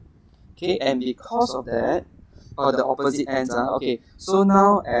 Okay, and because of that, the opposite ends, okay, so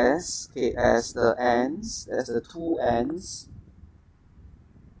now as the two ends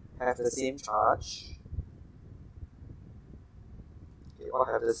have the same charge, okay, or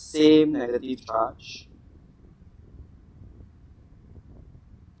have the same negative charge,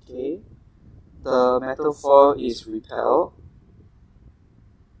 okay, the metal foil is repelled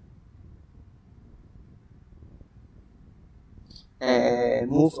and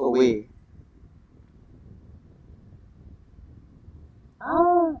move away.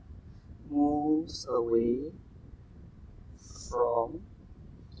 Moves away from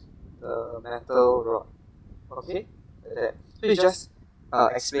the metal rod. Okay, like that. So it's just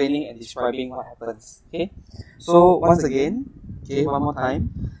explaining and describing what happens. Okay, so once again, okay, one more time.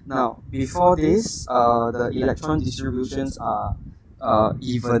 Now, before this, the electron distributions are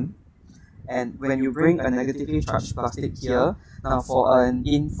even, and when you bring a negatively charged plastic here, now for an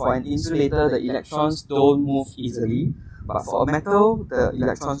insulator, the electrons don't move easily. But for a metal, the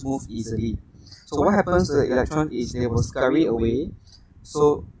electrons move easily. So what happens to the electron is they will scurry away.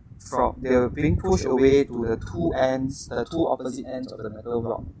 So they're being pushed away to the two opposite ends of the metal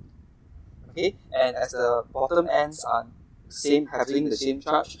rod. Okay, and as the bottom ends are having the same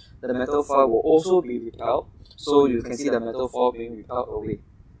charge, the metal foil will also be repelled. So you can see the metal foil being repelled away.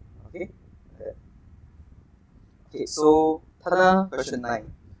 Okay. Okay. So tada, question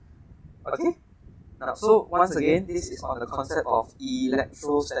 9. Okay. Now, so once again, this is on the concept of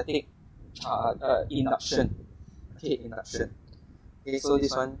electrostatic induction. Okay, induction. Okay, so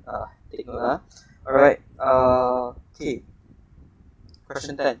this one, take note. Alright, okay.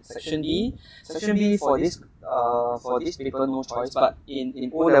 Question 10. Section B. Section B for this paper no choice, but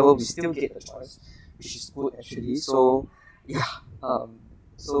in O level we still get the choice, which is good actually. So yeah,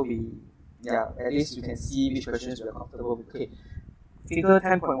 at least you can see which questions we are comfortable with. Okay. Figure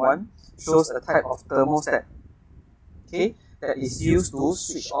 10.1 shows a type of thermostat, okay, that is used to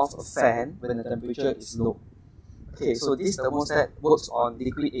switch off a fan when the temperature is low. Okay, so this thermostat works on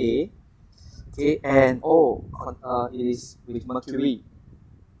liquid A, okay, and it is with mercury.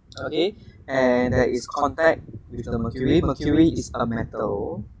 Okay, and there is contact with the mercury. Mercury is a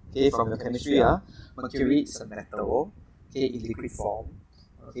metal. Okay, from your chemistry, mercury is a metal. Okay, in liquid form.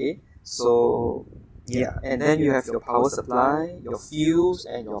 Okay, so yeah, and then you have your power supply, your fuse,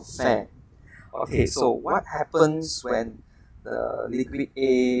 and your fan. Okay, so what happens when the liquid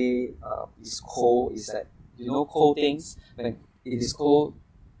A is cold is that, cold things, when it is cold,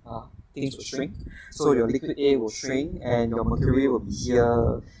 things will shrink. So your liquid A will shrink and your mercury will be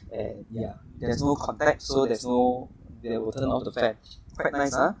here, and yeah, there's no contact, so they will turn off the fan. Quite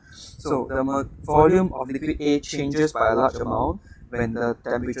nice, huh? So the volume of liquid A changes by a large amount when the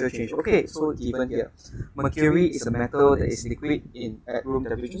temperature changes. Okay, so given here, mercury is a metal that is liquid at room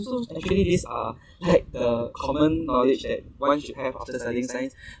temperature. So actually these are like the common knowledge that one should have after studying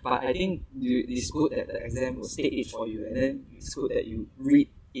science. But I think it's good that the exam will state it for you, and then it's good that you read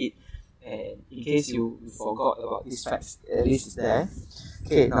it. And in case you forgot about these facts, at least it's there.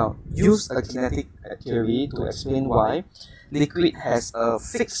 Okay, now use a kinetic theory to explain why liquid has a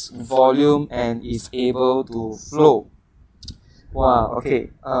fixed volume and is able to flow. Wow, okay.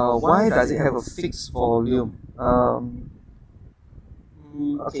 Why does it have a fixed volume?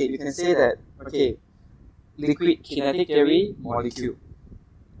 Okay, you can say that, okay, liquid kinetic theory, molecule.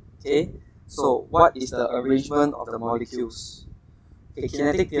 Okay, so what is the arrangement of the molecules? Okay,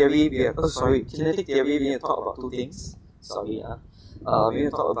 kinetic theory, kinetic theory, we need to talk about two things. We need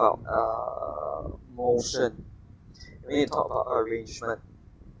to talk about motion. We need to talk about arrangement.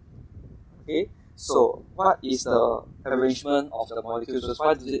 Okay, so what is the arrangement of the molecules? So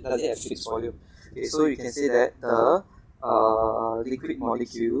why does it have fixed volume? Okay, so you can say that the liquid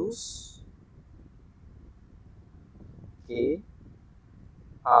molecules, okay,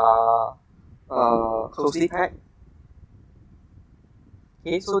 are closely packed.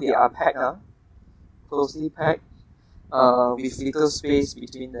 Okay, so they are packed, closely packed, with little space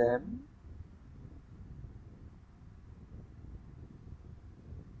between them.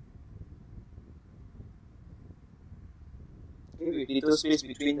 Okay, with little space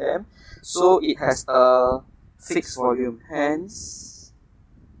between them, so it has a fixed volume. Hence,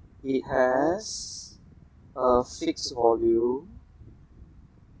 it has a fixed volume.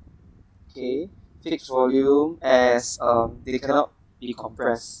 Okay, fixed volume as they cannot be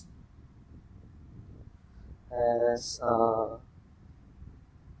compressed, as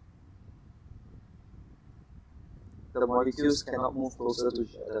the molecules cannot move closer to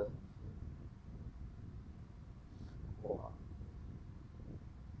each other.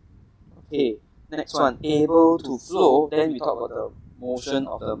 Okay, next one, able to flow. Then we talk about the motion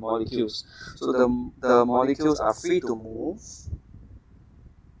of the molecules. So the molecules are free to move.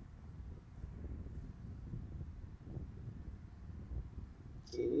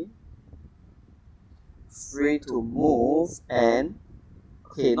 Okay, free to move and,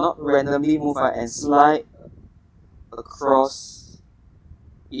 okay, not randomly move, and slide across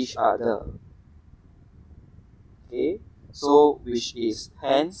each other. Okay, so which is,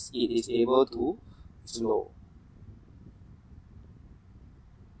 hence it is able to flow.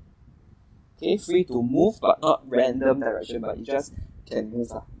 Okay, free to move but not random direction, but it just can move.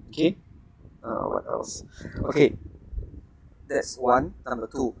 Okay, what else? Okay, that's one. Number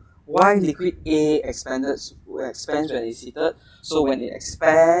two, why liquid A expands when it's heated? So when it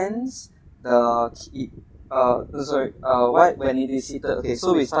expands, why when it is heated? Okay,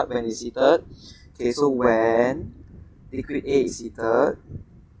 so we start when it's heated. Okay, so when liquid A is heated,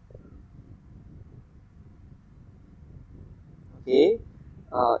 okay,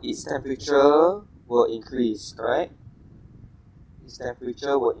 its temperature will increase, correct? Its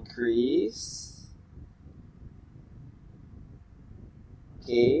temperature will increase.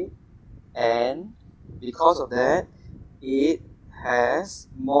 Okay, and because of that, it has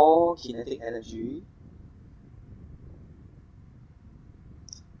more kinetic energy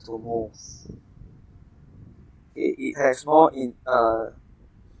to move. Okay, it has more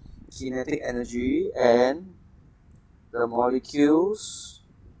kinetic energy, and the molecules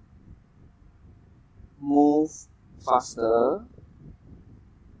move faster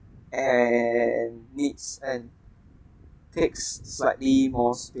and needs and takes slightly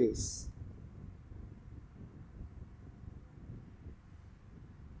more space.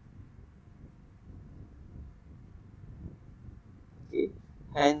 Okay,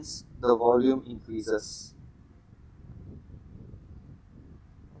 hence the volume increases.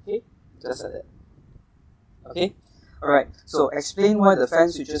 Okay, just like that. Okay, alright, so explain why the fan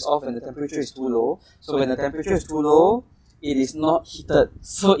switches off when the temperature is too low. So when the temperature is too low, it is not heated.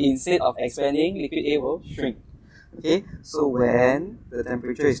 So instead of expanding, liquid A will shrink. Okay, so when the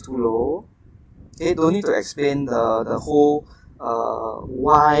temperature is too low, okay, don't need to explain the whole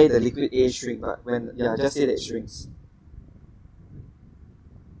why the liquid A shrink, but when, yeah, just say that it shrinks.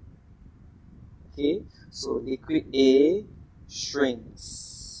 Okay, so liquid A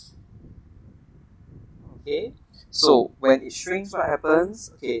shrinks. Okay, so when it shrinks, what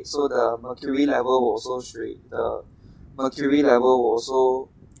happens? Okay, so the mercury level will also shrink. The mercury level will also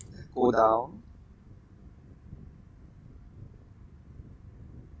go down.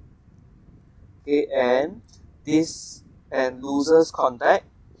 Okay, and this and loses contact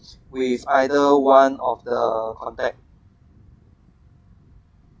with either one of the contact.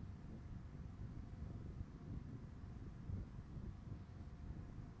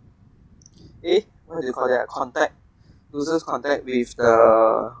 What do you call that? Contact. Loses contact with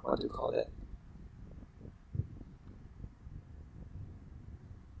the, what do you call that?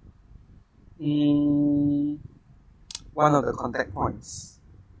 One of the contact points.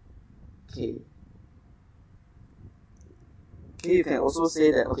 Okay. Okay, you can also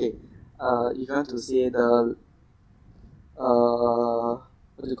say that, okay, if you want to say the, what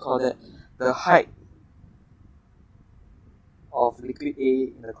do you call that? The height of liquid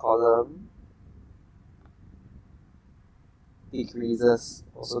A in the column decreases,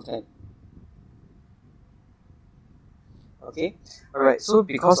 also can. Okay, alright, so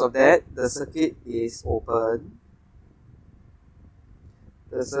because of that, the circuit is open.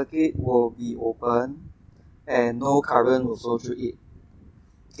 The circuit will be open and no current will flow through it.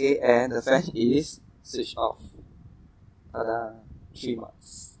 Okay, and the fan is switched off. Ta-da! 3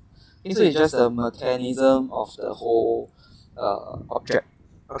 marks. Okay, so it's just the mechanism of the whole object.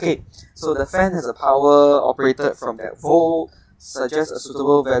 Okay, so the fan has a power operated from that volt, suggests a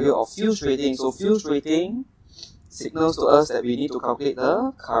suitable value of fuse rating. So fuse rating signals to us that we need to calculate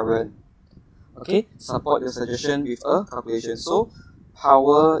the current. Okay, support your suggestion with a calculation. So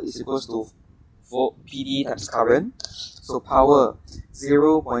power is equals to volt PD times current. So power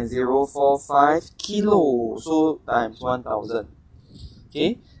 0.045 kilo, so times 1000.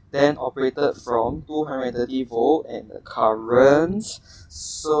 Okay, then operated from 230 volt and the current.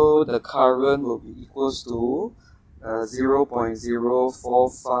 So the current will be equals to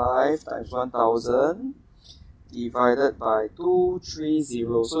 0.045 times 1000 divided by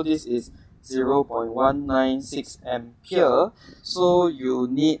 230. So this is 0.196 ampere. So you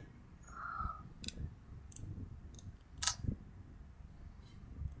need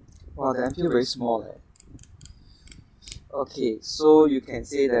wow, the ampere very small. Okay, so you can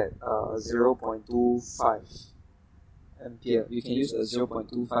say that 0.25 ampere. You can use a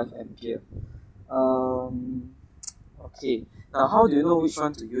 0.25 ampere. Okay, now how do you know which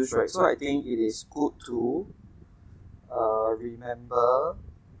one to use, right? So I think it is good to remember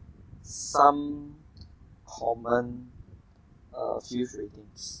some common fuse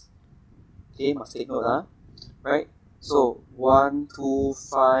ratings. Okay, must take note, right? So 1, 2,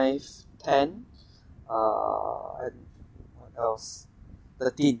 5, 10, and what else?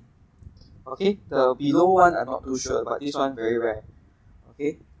 13. Okay, the below one I'm not too sure, but this one very rare.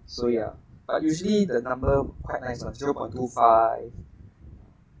 Okay, so yeah, but usually the number quite nice one, 0.25. I'm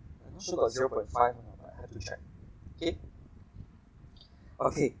not sure about 0.5 or not, but I have to check. Okay.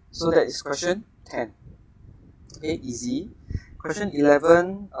 Okay, so that is question 10. Okay, easy. Question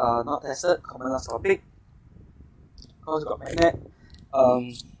 11, not tested, common last topic. Because we got magnet.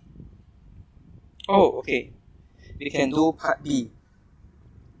 Okay. We can do part B.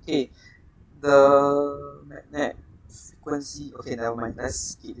 Okay, the magnet frequency. Okay, never mind.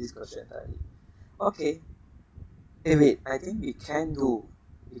 Let's skip this question entirely. Okay. Wait. I think we can do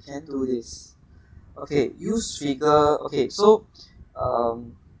this. Okay, use figure. Okay, so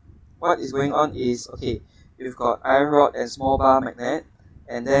what is going on is, okay, you've got iron rod and small bar magnet,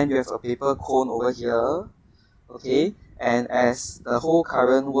 and then you have a paper cone over here. Okay, and as the whole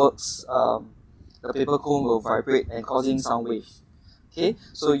current works, the paper cone will vibrate and causing sound wave. Okay,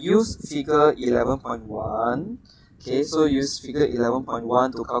 so use figure 11.1. Okay, so use figure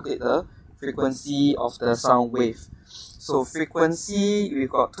 11.1 to calculate the frequency of the sound wave. So frequency, we've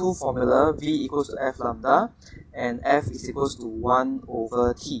got two formula, V equals to F lambda, and F is equals to 1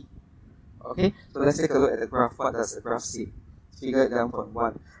 over T. Okay, so let's take a look at the graph. What does the graph say? Figure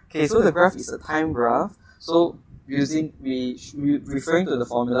 11.1. Okay, so the graph is a time graph. So referring to the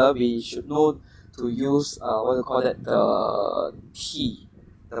formula, we should know to use what we call that, the T,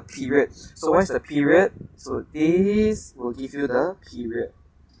 the period. So what is the period? So this will give you the period.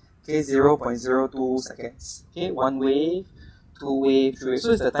 Okay, 0.02 seconds. Okay, one wave, two wave, three wave.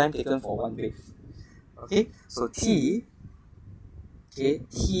 So it's the time taken for one wave. Okay, so T, okay,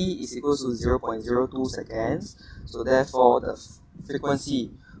 T is equal to 0.02 seconds. So therefore the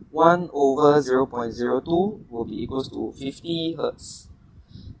frequency 1 over 0.02 will be equal to 50 Hertz.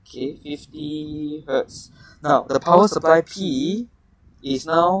 Okay, 50 Hertz. Now the power supply P is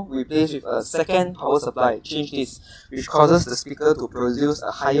now replaced with a second power supply. Change this, which causes the speaker to produce a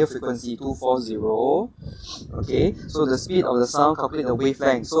higher frequency, 240. Okay, so the speed of the sound, calculate the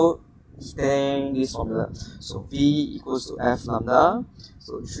wavelength. So then this formula. So V equals to F lambda.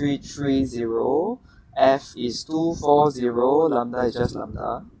 So 330. F is 240. Lambda is just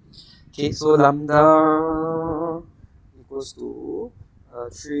lambda. Okay, so lambda equals to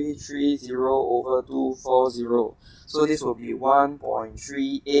 330 over 240. So this will be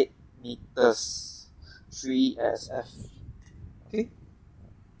 1.38 meters. 3SF. Okay,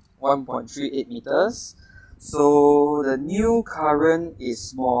 1.38 meters. So the new current is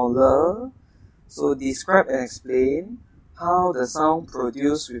smaller. So describe and explain how the sound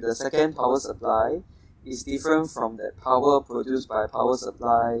produced with the second power supply is different from the power produced by power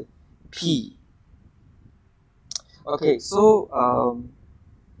supply P. Okay, so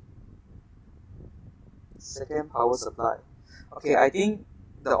second power supply. Okay, I think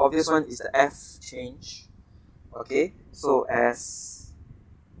the obvious one is the F change. Okay, so as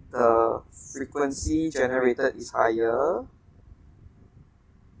the frequency generated is higher,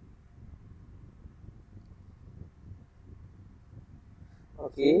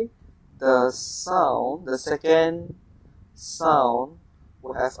 okay, the second sound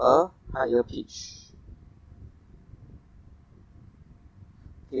will have a higher pitch.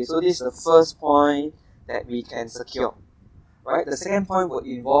 Okay, so this is the first point that we can secure. Right, the second point will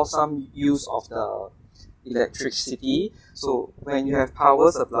involve some use of the electricity. So when you have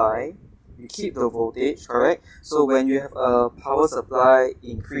power supply, you keep the voltage, correct? So when you have a power supply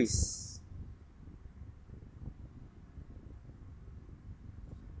increase,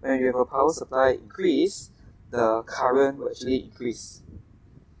 the current will actually increase.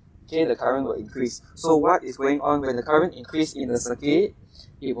 Okay, the current will increase. So what is going on when the current increase in the circuit?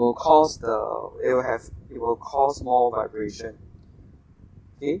 It will cause more vibration.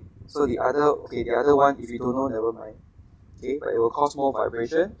 Okay, so the other one, if you don't know, never mind. Okay, but it will cause more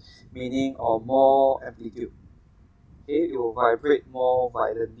vibration, meaning more amplitude. Okay, it will vibrate more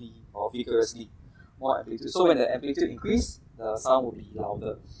violently or vigorously, more amplitude. So when the amplitude increase, the sound will be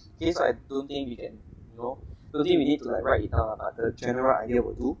louder. Okay, so I don't think we can, don't think we need to write it down, but the general idea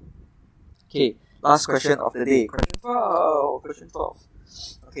will do. Okay, last question of the day. Question 12.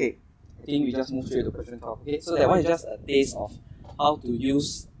 Okay, I think we just move straight to question 12. Okay, so that one is just a taste of how to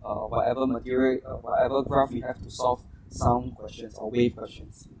use whatever material, whatever graph we have to solve sound questions or wave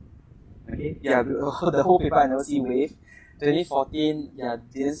questions. Okay, yeah, the whole paper I never see wave. 2014, yeah,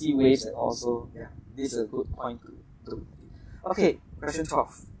 didn't see waves at all. So yeah, this is a good point to do. Okay, question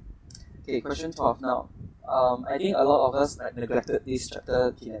 12. Okay, question 12 now. I think a lot of us neglected this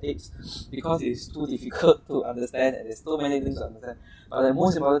chapter, kinetics, because it's too difficult to understand and there's so many things to understand. But the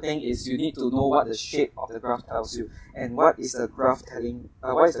most important thing is you need to know what the shape of the graph tells you and what is the graph telling.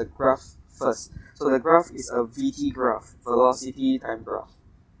 What is the graph first? So the graph is a VT graph, velocity time graph.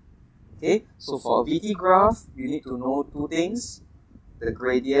 Okay, so for a VT graph, you need to know two things: the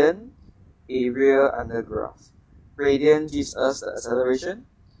gradient, area under graph. Gradient gives us the acceleration.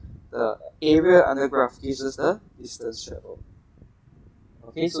 The area under graph gives us the distance traveled.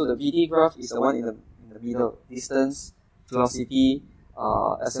 Okay, so the VT graph is the one in the middle. Distance, velocity,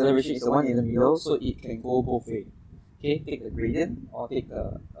 acceleration is the one in the middle, so it can go both ways. Okay, take the gradient or take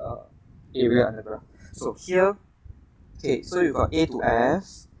the area under graph. So here, okay, so you've got A to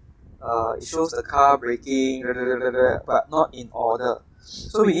F. It shows the car braking, but not in order.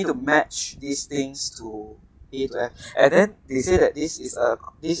 So we need to match these things to A to F. And then they say that this is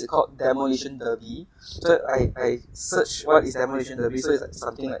called demolition derby. So I searched what is demolition derby. So it's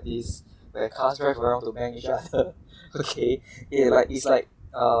something like this, where cars drive around to bang each other. Okay, yeah, it's like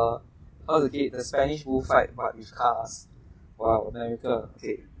the Spanish bullfight but with cars. Wow, America.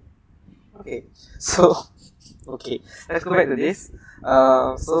 Okay. So okay, let's go back to this.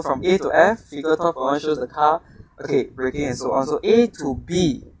 So from A to F, figure 12.1 shows the car, braking and so on. So A to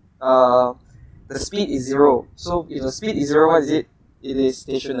B, the speed is 0. So if the speed is 0, what is it? It is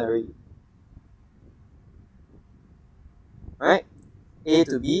stationary. right? A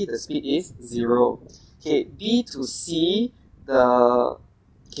to B, the speed is 0. Okay, B to C, the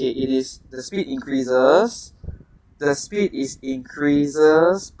speed increases. The speed is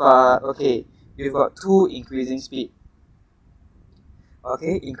increases, but okay, you've got two increasing speed.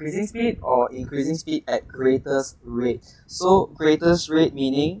 Okay, increasing speed or increasing speed at greatest rate. So greatest rate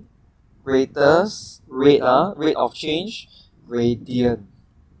meaning greatest rate of change, gradient.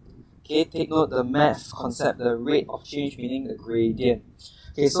 Okay, take note the math concept, the rate of change meaning the gradient.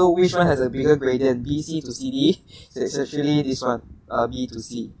 Okay, so which one has a bigger gradient? BC to CD? So it's actually this one, B to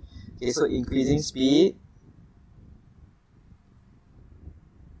C. Okay, so increasing speed.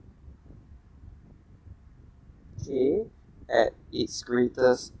 Okay, at its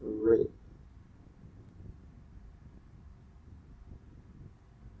greatest rate.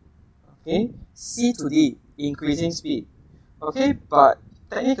 Okay, C to D, increasing speed. Okay, but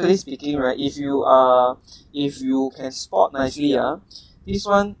technically speaking, right, if you can spot nicely, this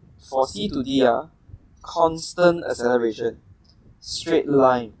one for C to D, constant acceleration, straight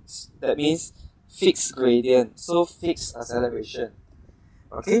lines. That means fixed gradient, so fixed acceleration.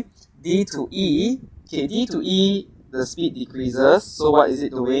 Okay, D to E. Okay, D to E, the speed decreases. So what is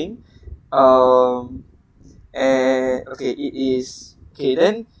it doing? And okay, it is okay.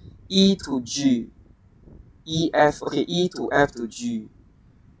 Then E to G. EF, okay, E to F to G.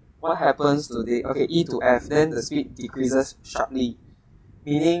 What happens to the, okay, E to F, then the speed decreases sharply,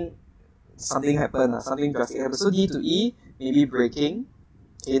 meaning something happened, something drastic happened. So D to E, maybe braking,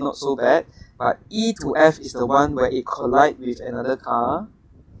 okay, not so bad, but E to F is the one where it collides with another car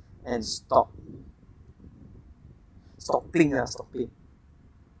and stopping.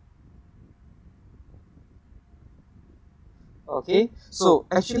 Okay, so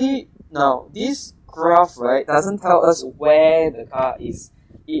actually now this graph, right, doesn't tell us where the car is.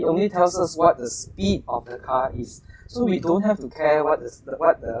 It only tells us what the speed of the car is. So we don't have to care where is the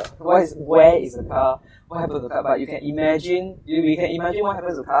car, what happened to the car. But we can imagine what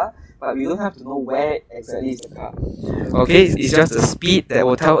happens to the car, but we don't have to know where exactly is the car. Okay, it's just the speed that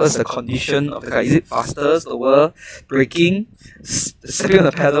will tell us the condition of the car. Is it faster, slower, braking, stepping on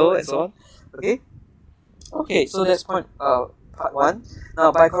the pedal, and so on. Okay. Okay, so that's part 1.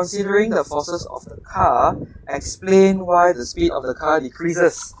 Now, by considering the forces of the car, explain why the speed of the car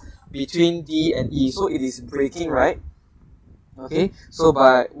decreases between D and E. So it is braking, right? Okay, so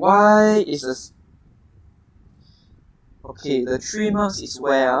by why is this? Okay, the 3 marks is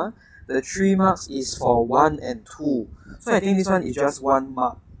where? The 3 marks is for 1 and 2. So I think this one is just 1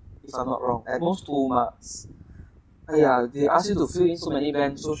 mark, if I'm not wrong. At most 2 marks. Yeah, they ask you to fill in so many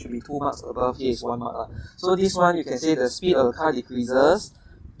blanks, so should be 2 marks above. Here is 1 mark. So this one, you can say the speed of the car decreases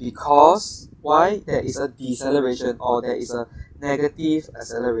because why? There is a deceleration or there is a negative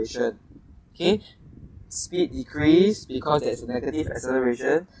acceleration. Okay, speed decrease because there's a negative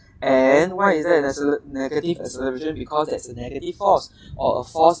acceleration. And why is there a negative acceleration? Because there's a negative force or a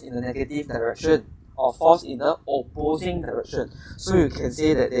force in the negative direction or force in the opposing direction. So you can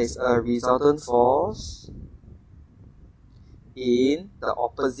say that there is a resultant force in the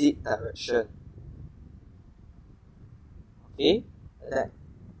opposite direction. Okay,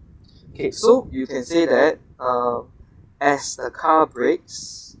 okay, so you can say that as the car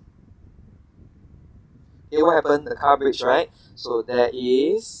brakes, okay, what happened? The car brakes, right? So there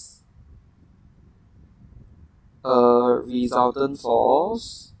is a resultant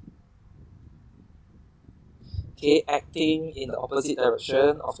force, okay, acting in the opposite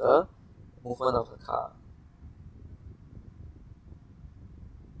direction of the movement of the car.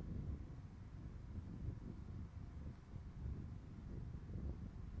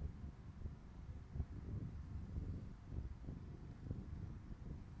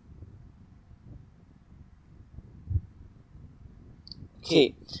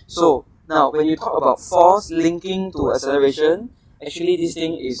 Okay, so now when you talk about force linking to acceleration, actually this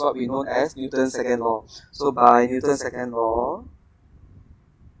thing is what we know as Newton's second law. So by Newton's second law,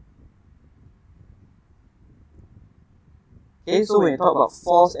 okay, so when you talk about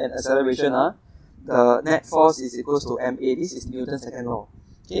force and acceleration, the net force is equals to ma. This is Newton's second law.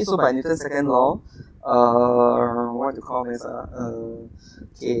 Okay, so by Newton's second law, what to call this?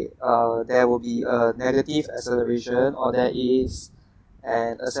 There will be a negative acceleration, or there is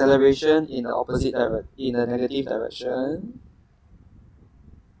an acceleration in the opposite in the negative direction.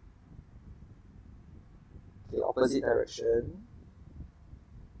 Okay, opposite direction.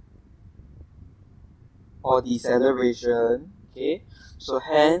 Or deceleration. Okay, so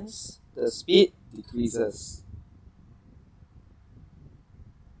hence the speed decreases.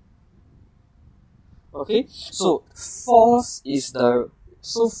 Okay, so force is the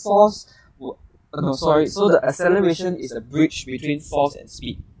force no, sorry. So the acceleration is a bridge between force and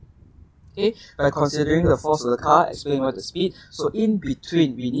speed. Okay, by considering the force of the car, explain what the speed. So in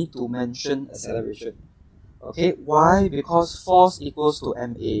between, we need to mention acceleration. Okay, why? Because force equals to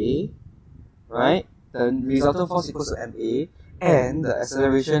ma, right? The resultant force equals to ma, and the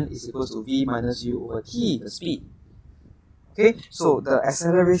acceleration is equals to v minus u over t, the speed. Okay, so the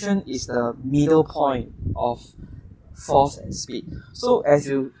acceleration is the middle point of force and speed. So as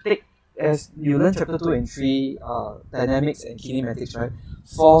you learn chapter 2 and 3, dynamics and kinematics, right?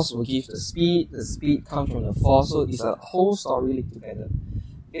 Force will give the speed comes from the force, so it's a whole story linked together.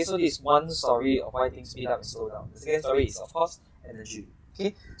 Okay, so this is one story of why things speed up and slow down. The second story is, of course, energy.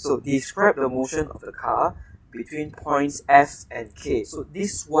 Okay, so describe the motion of the car between points F and K. So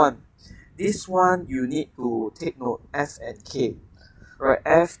this one you need to take note, F and K. Right,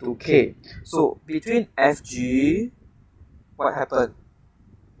 F to K. So between FG, what happened?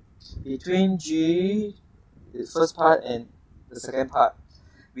 Between G, the first part, and the second part,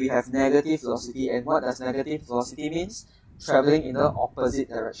 we have negative velocity. And what does negative velocity means? Traveling in the opposite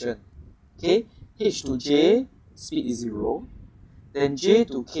direction. Okay, H to J, speed is 0. Then J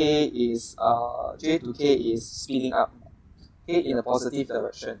to K is speeding up. Okay, in a positive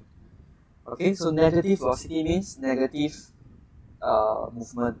direction. Okay, so negative velocity means negative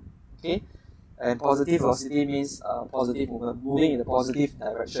movement. Okay, and positive velocity means positive movement, moving in the positive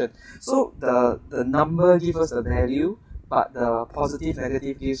direction. So the number gives us the value, but the positive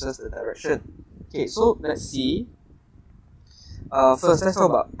negative gives us the direction. Okay, so let's see. First, let's talk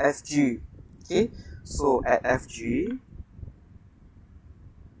about FG. Okay, so at FG,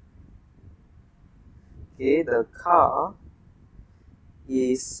 okay, the car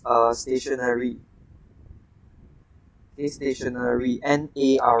is stationary. Okay, stationary,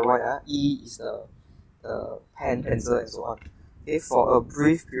 Nary. E is the pen, pencil, and so on. Okay, for a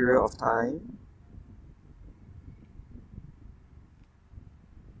brief period of time.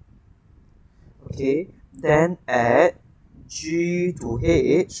 Okay, then at G to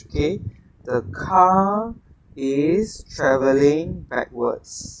H, okay, the car is traveling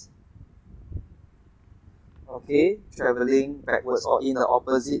backwards. Okay, traveling backwards or in the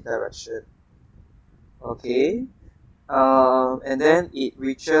opposite direction. Okay, and then it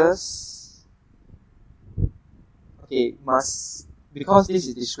reaches. Okay, because this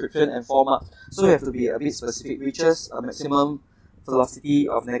is description and 4 marks, so you have to be a bit specific. Reaches a maximum velocity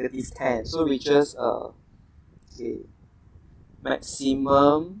of negative 10. So reaches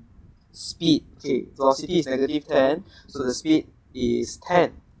maximum speed. Okay, velocity is negative 10, so the speed is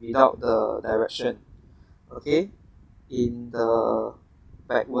 10 without the direction. Okay, in the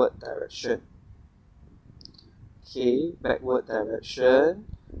backward direction. Okay, backward direction.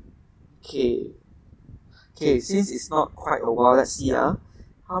 Okay, since it's not quite a while, let's see. How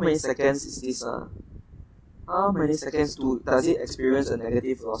many seconds is this? How many seconds does it experience a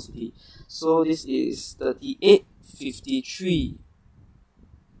negative velocity? So this is 38.53.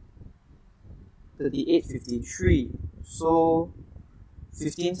 38.53. So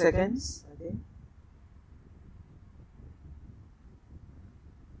 15 seconds, I think.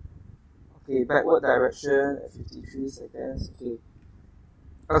 Okay, backward direction at 53 seconds.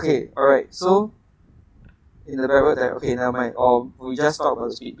 Okay, alright. So in the backward direction, okay, never mind. Or we just talk about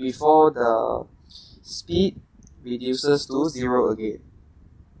the speed before the speed reduces to 0 again.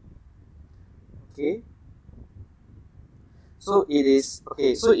 Okay. So it is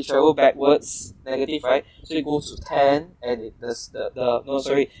okay. So it travels backwards, negative, right? So it goes to 10, and the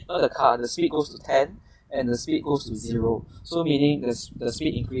speed goes to 10, and the speed goes to 0. So meaning the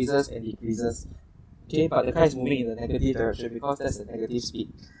speed increases and decreases. Okay, but the car is moving in the negative direction because that's the negative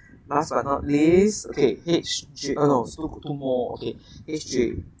speed. Last but not least, okay, HJ. Oh no, two more. Okay,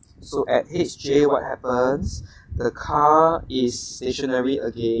 HJ. So at HJ, what happens? The car is stationary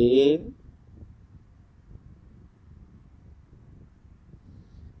again.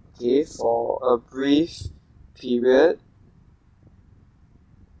 Okay, for a brief period.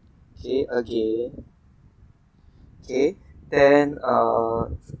 Okay, again. Okay, then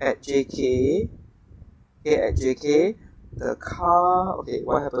at JK. Okay, at JK, the car. Okay,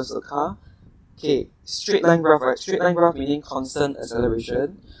 what happens to the car? Okay, straight line graph, right? Straight line graph meaning constant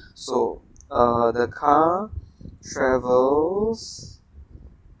acceleration. So the car travels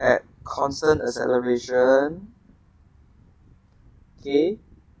at constant acceleration. Okay,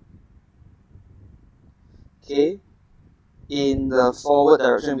 in the forward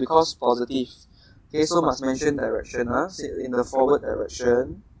direction because positive. Okay, so must mention direction. In the forward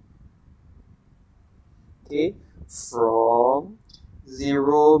direction. Okay, from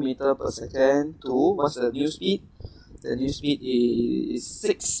 0 meter per second to what's the new speed? The new speed is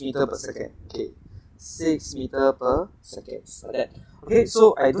 6 meter per second. Okay, 6 meter per second, like that. Okay,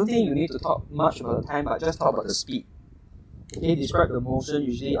 so I don't think you need to talk much about the time, but just talk about the speed. Okay, describe the motion,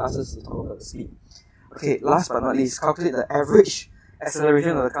 usually asks us to talk about the speed. Okay, last but not least, calculate the average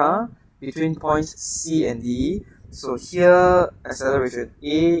acceleration of the car between points C and D. So here, acceleration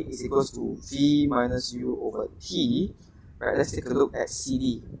A is equals to V minus U over T. Right, let's take a look at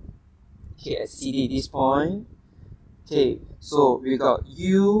CD. Okay, at CD, this point. Okay, so we got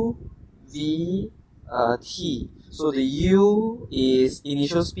U, V, T. So the U is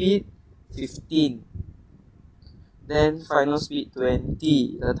initial speed 15. Then final speed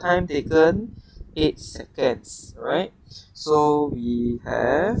 20. The time taken 8 seconds. Right? So we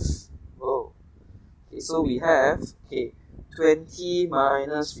have 20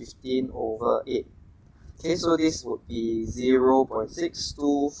 minus 15 over 8. Okay, so this would be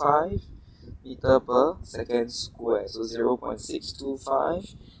 0.625 meter per second square. So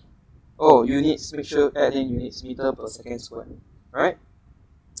 0.625. Oh, units, make sure add in units, meter per second square. Right?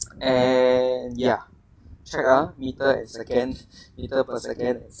 And yeah, check meter and second, meter per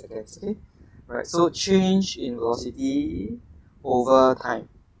second and seconds. Okay? Right, so change in velocity over time.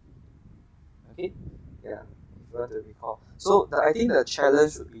 Okay? Yeah, if you want to recall. So I think the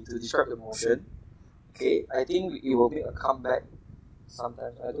challenge would be to describe the motion. Okay, I think it will make a comeback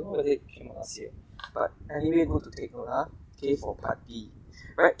sometimes. I don't know whether it came out last year. But anyway, good to take note. Okay, for part B.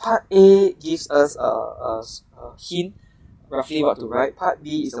 Right, part A gives us a hint roughly what to write. Part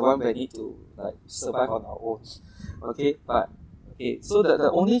B is the one where we need to survive on our own. Okay, so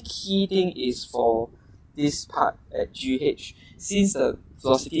the only key thing is for this part at GH, since the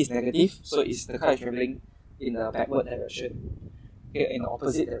velocity is negative, so the car is traveling in the backward direction, okay, in the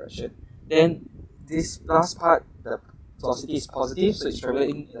opposite direction. Then this last part, the velocity is positive, so it's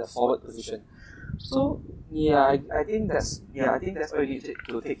traveling in the forward position. So yeah, I think that's all you need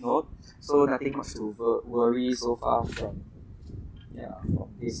to take note. So nothing much to worry so far from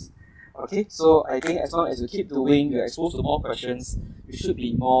this. Okay, so I think as long as you keep doing, you're exposed to more questions, you should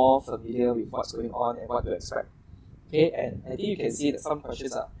be more familiar with what's going on and what to expect. Okay, and I think you can see that some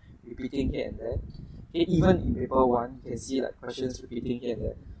questions are repeating here and there. Okay, even in paper 1, you can see questions repeating here and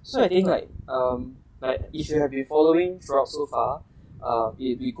there. So I think if you have been following throughout so far,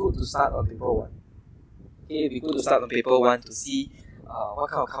 it'd be good to start on paper 1. Okay, it'd be good to start on paper 1 to see what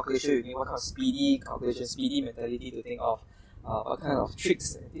kind of calculation you need, what kind of speedy mentality to think of. What kind of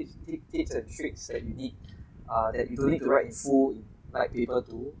tricks, tips and tricks that you need, that you don't need to write in full in paper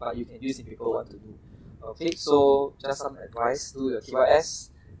 2, but you can use in paper 1 to do. Okay, so just some advice: do your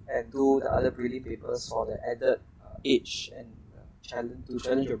TYS and do the other prelim papers for the added edge and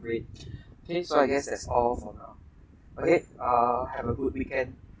challenge your brain. Okay, so I guess that's all for now. Okay, have a good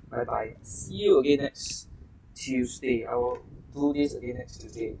weekend. Bye bye. See you again next Tuesday. I will do this again next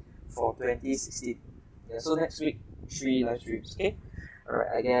Tuesday for 2016. Yeah, so next week 3 live streams. Okay,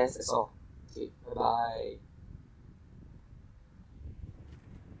 alright, I guess that's all. Okay, bye bye.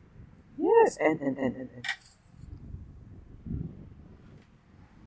 Yes, and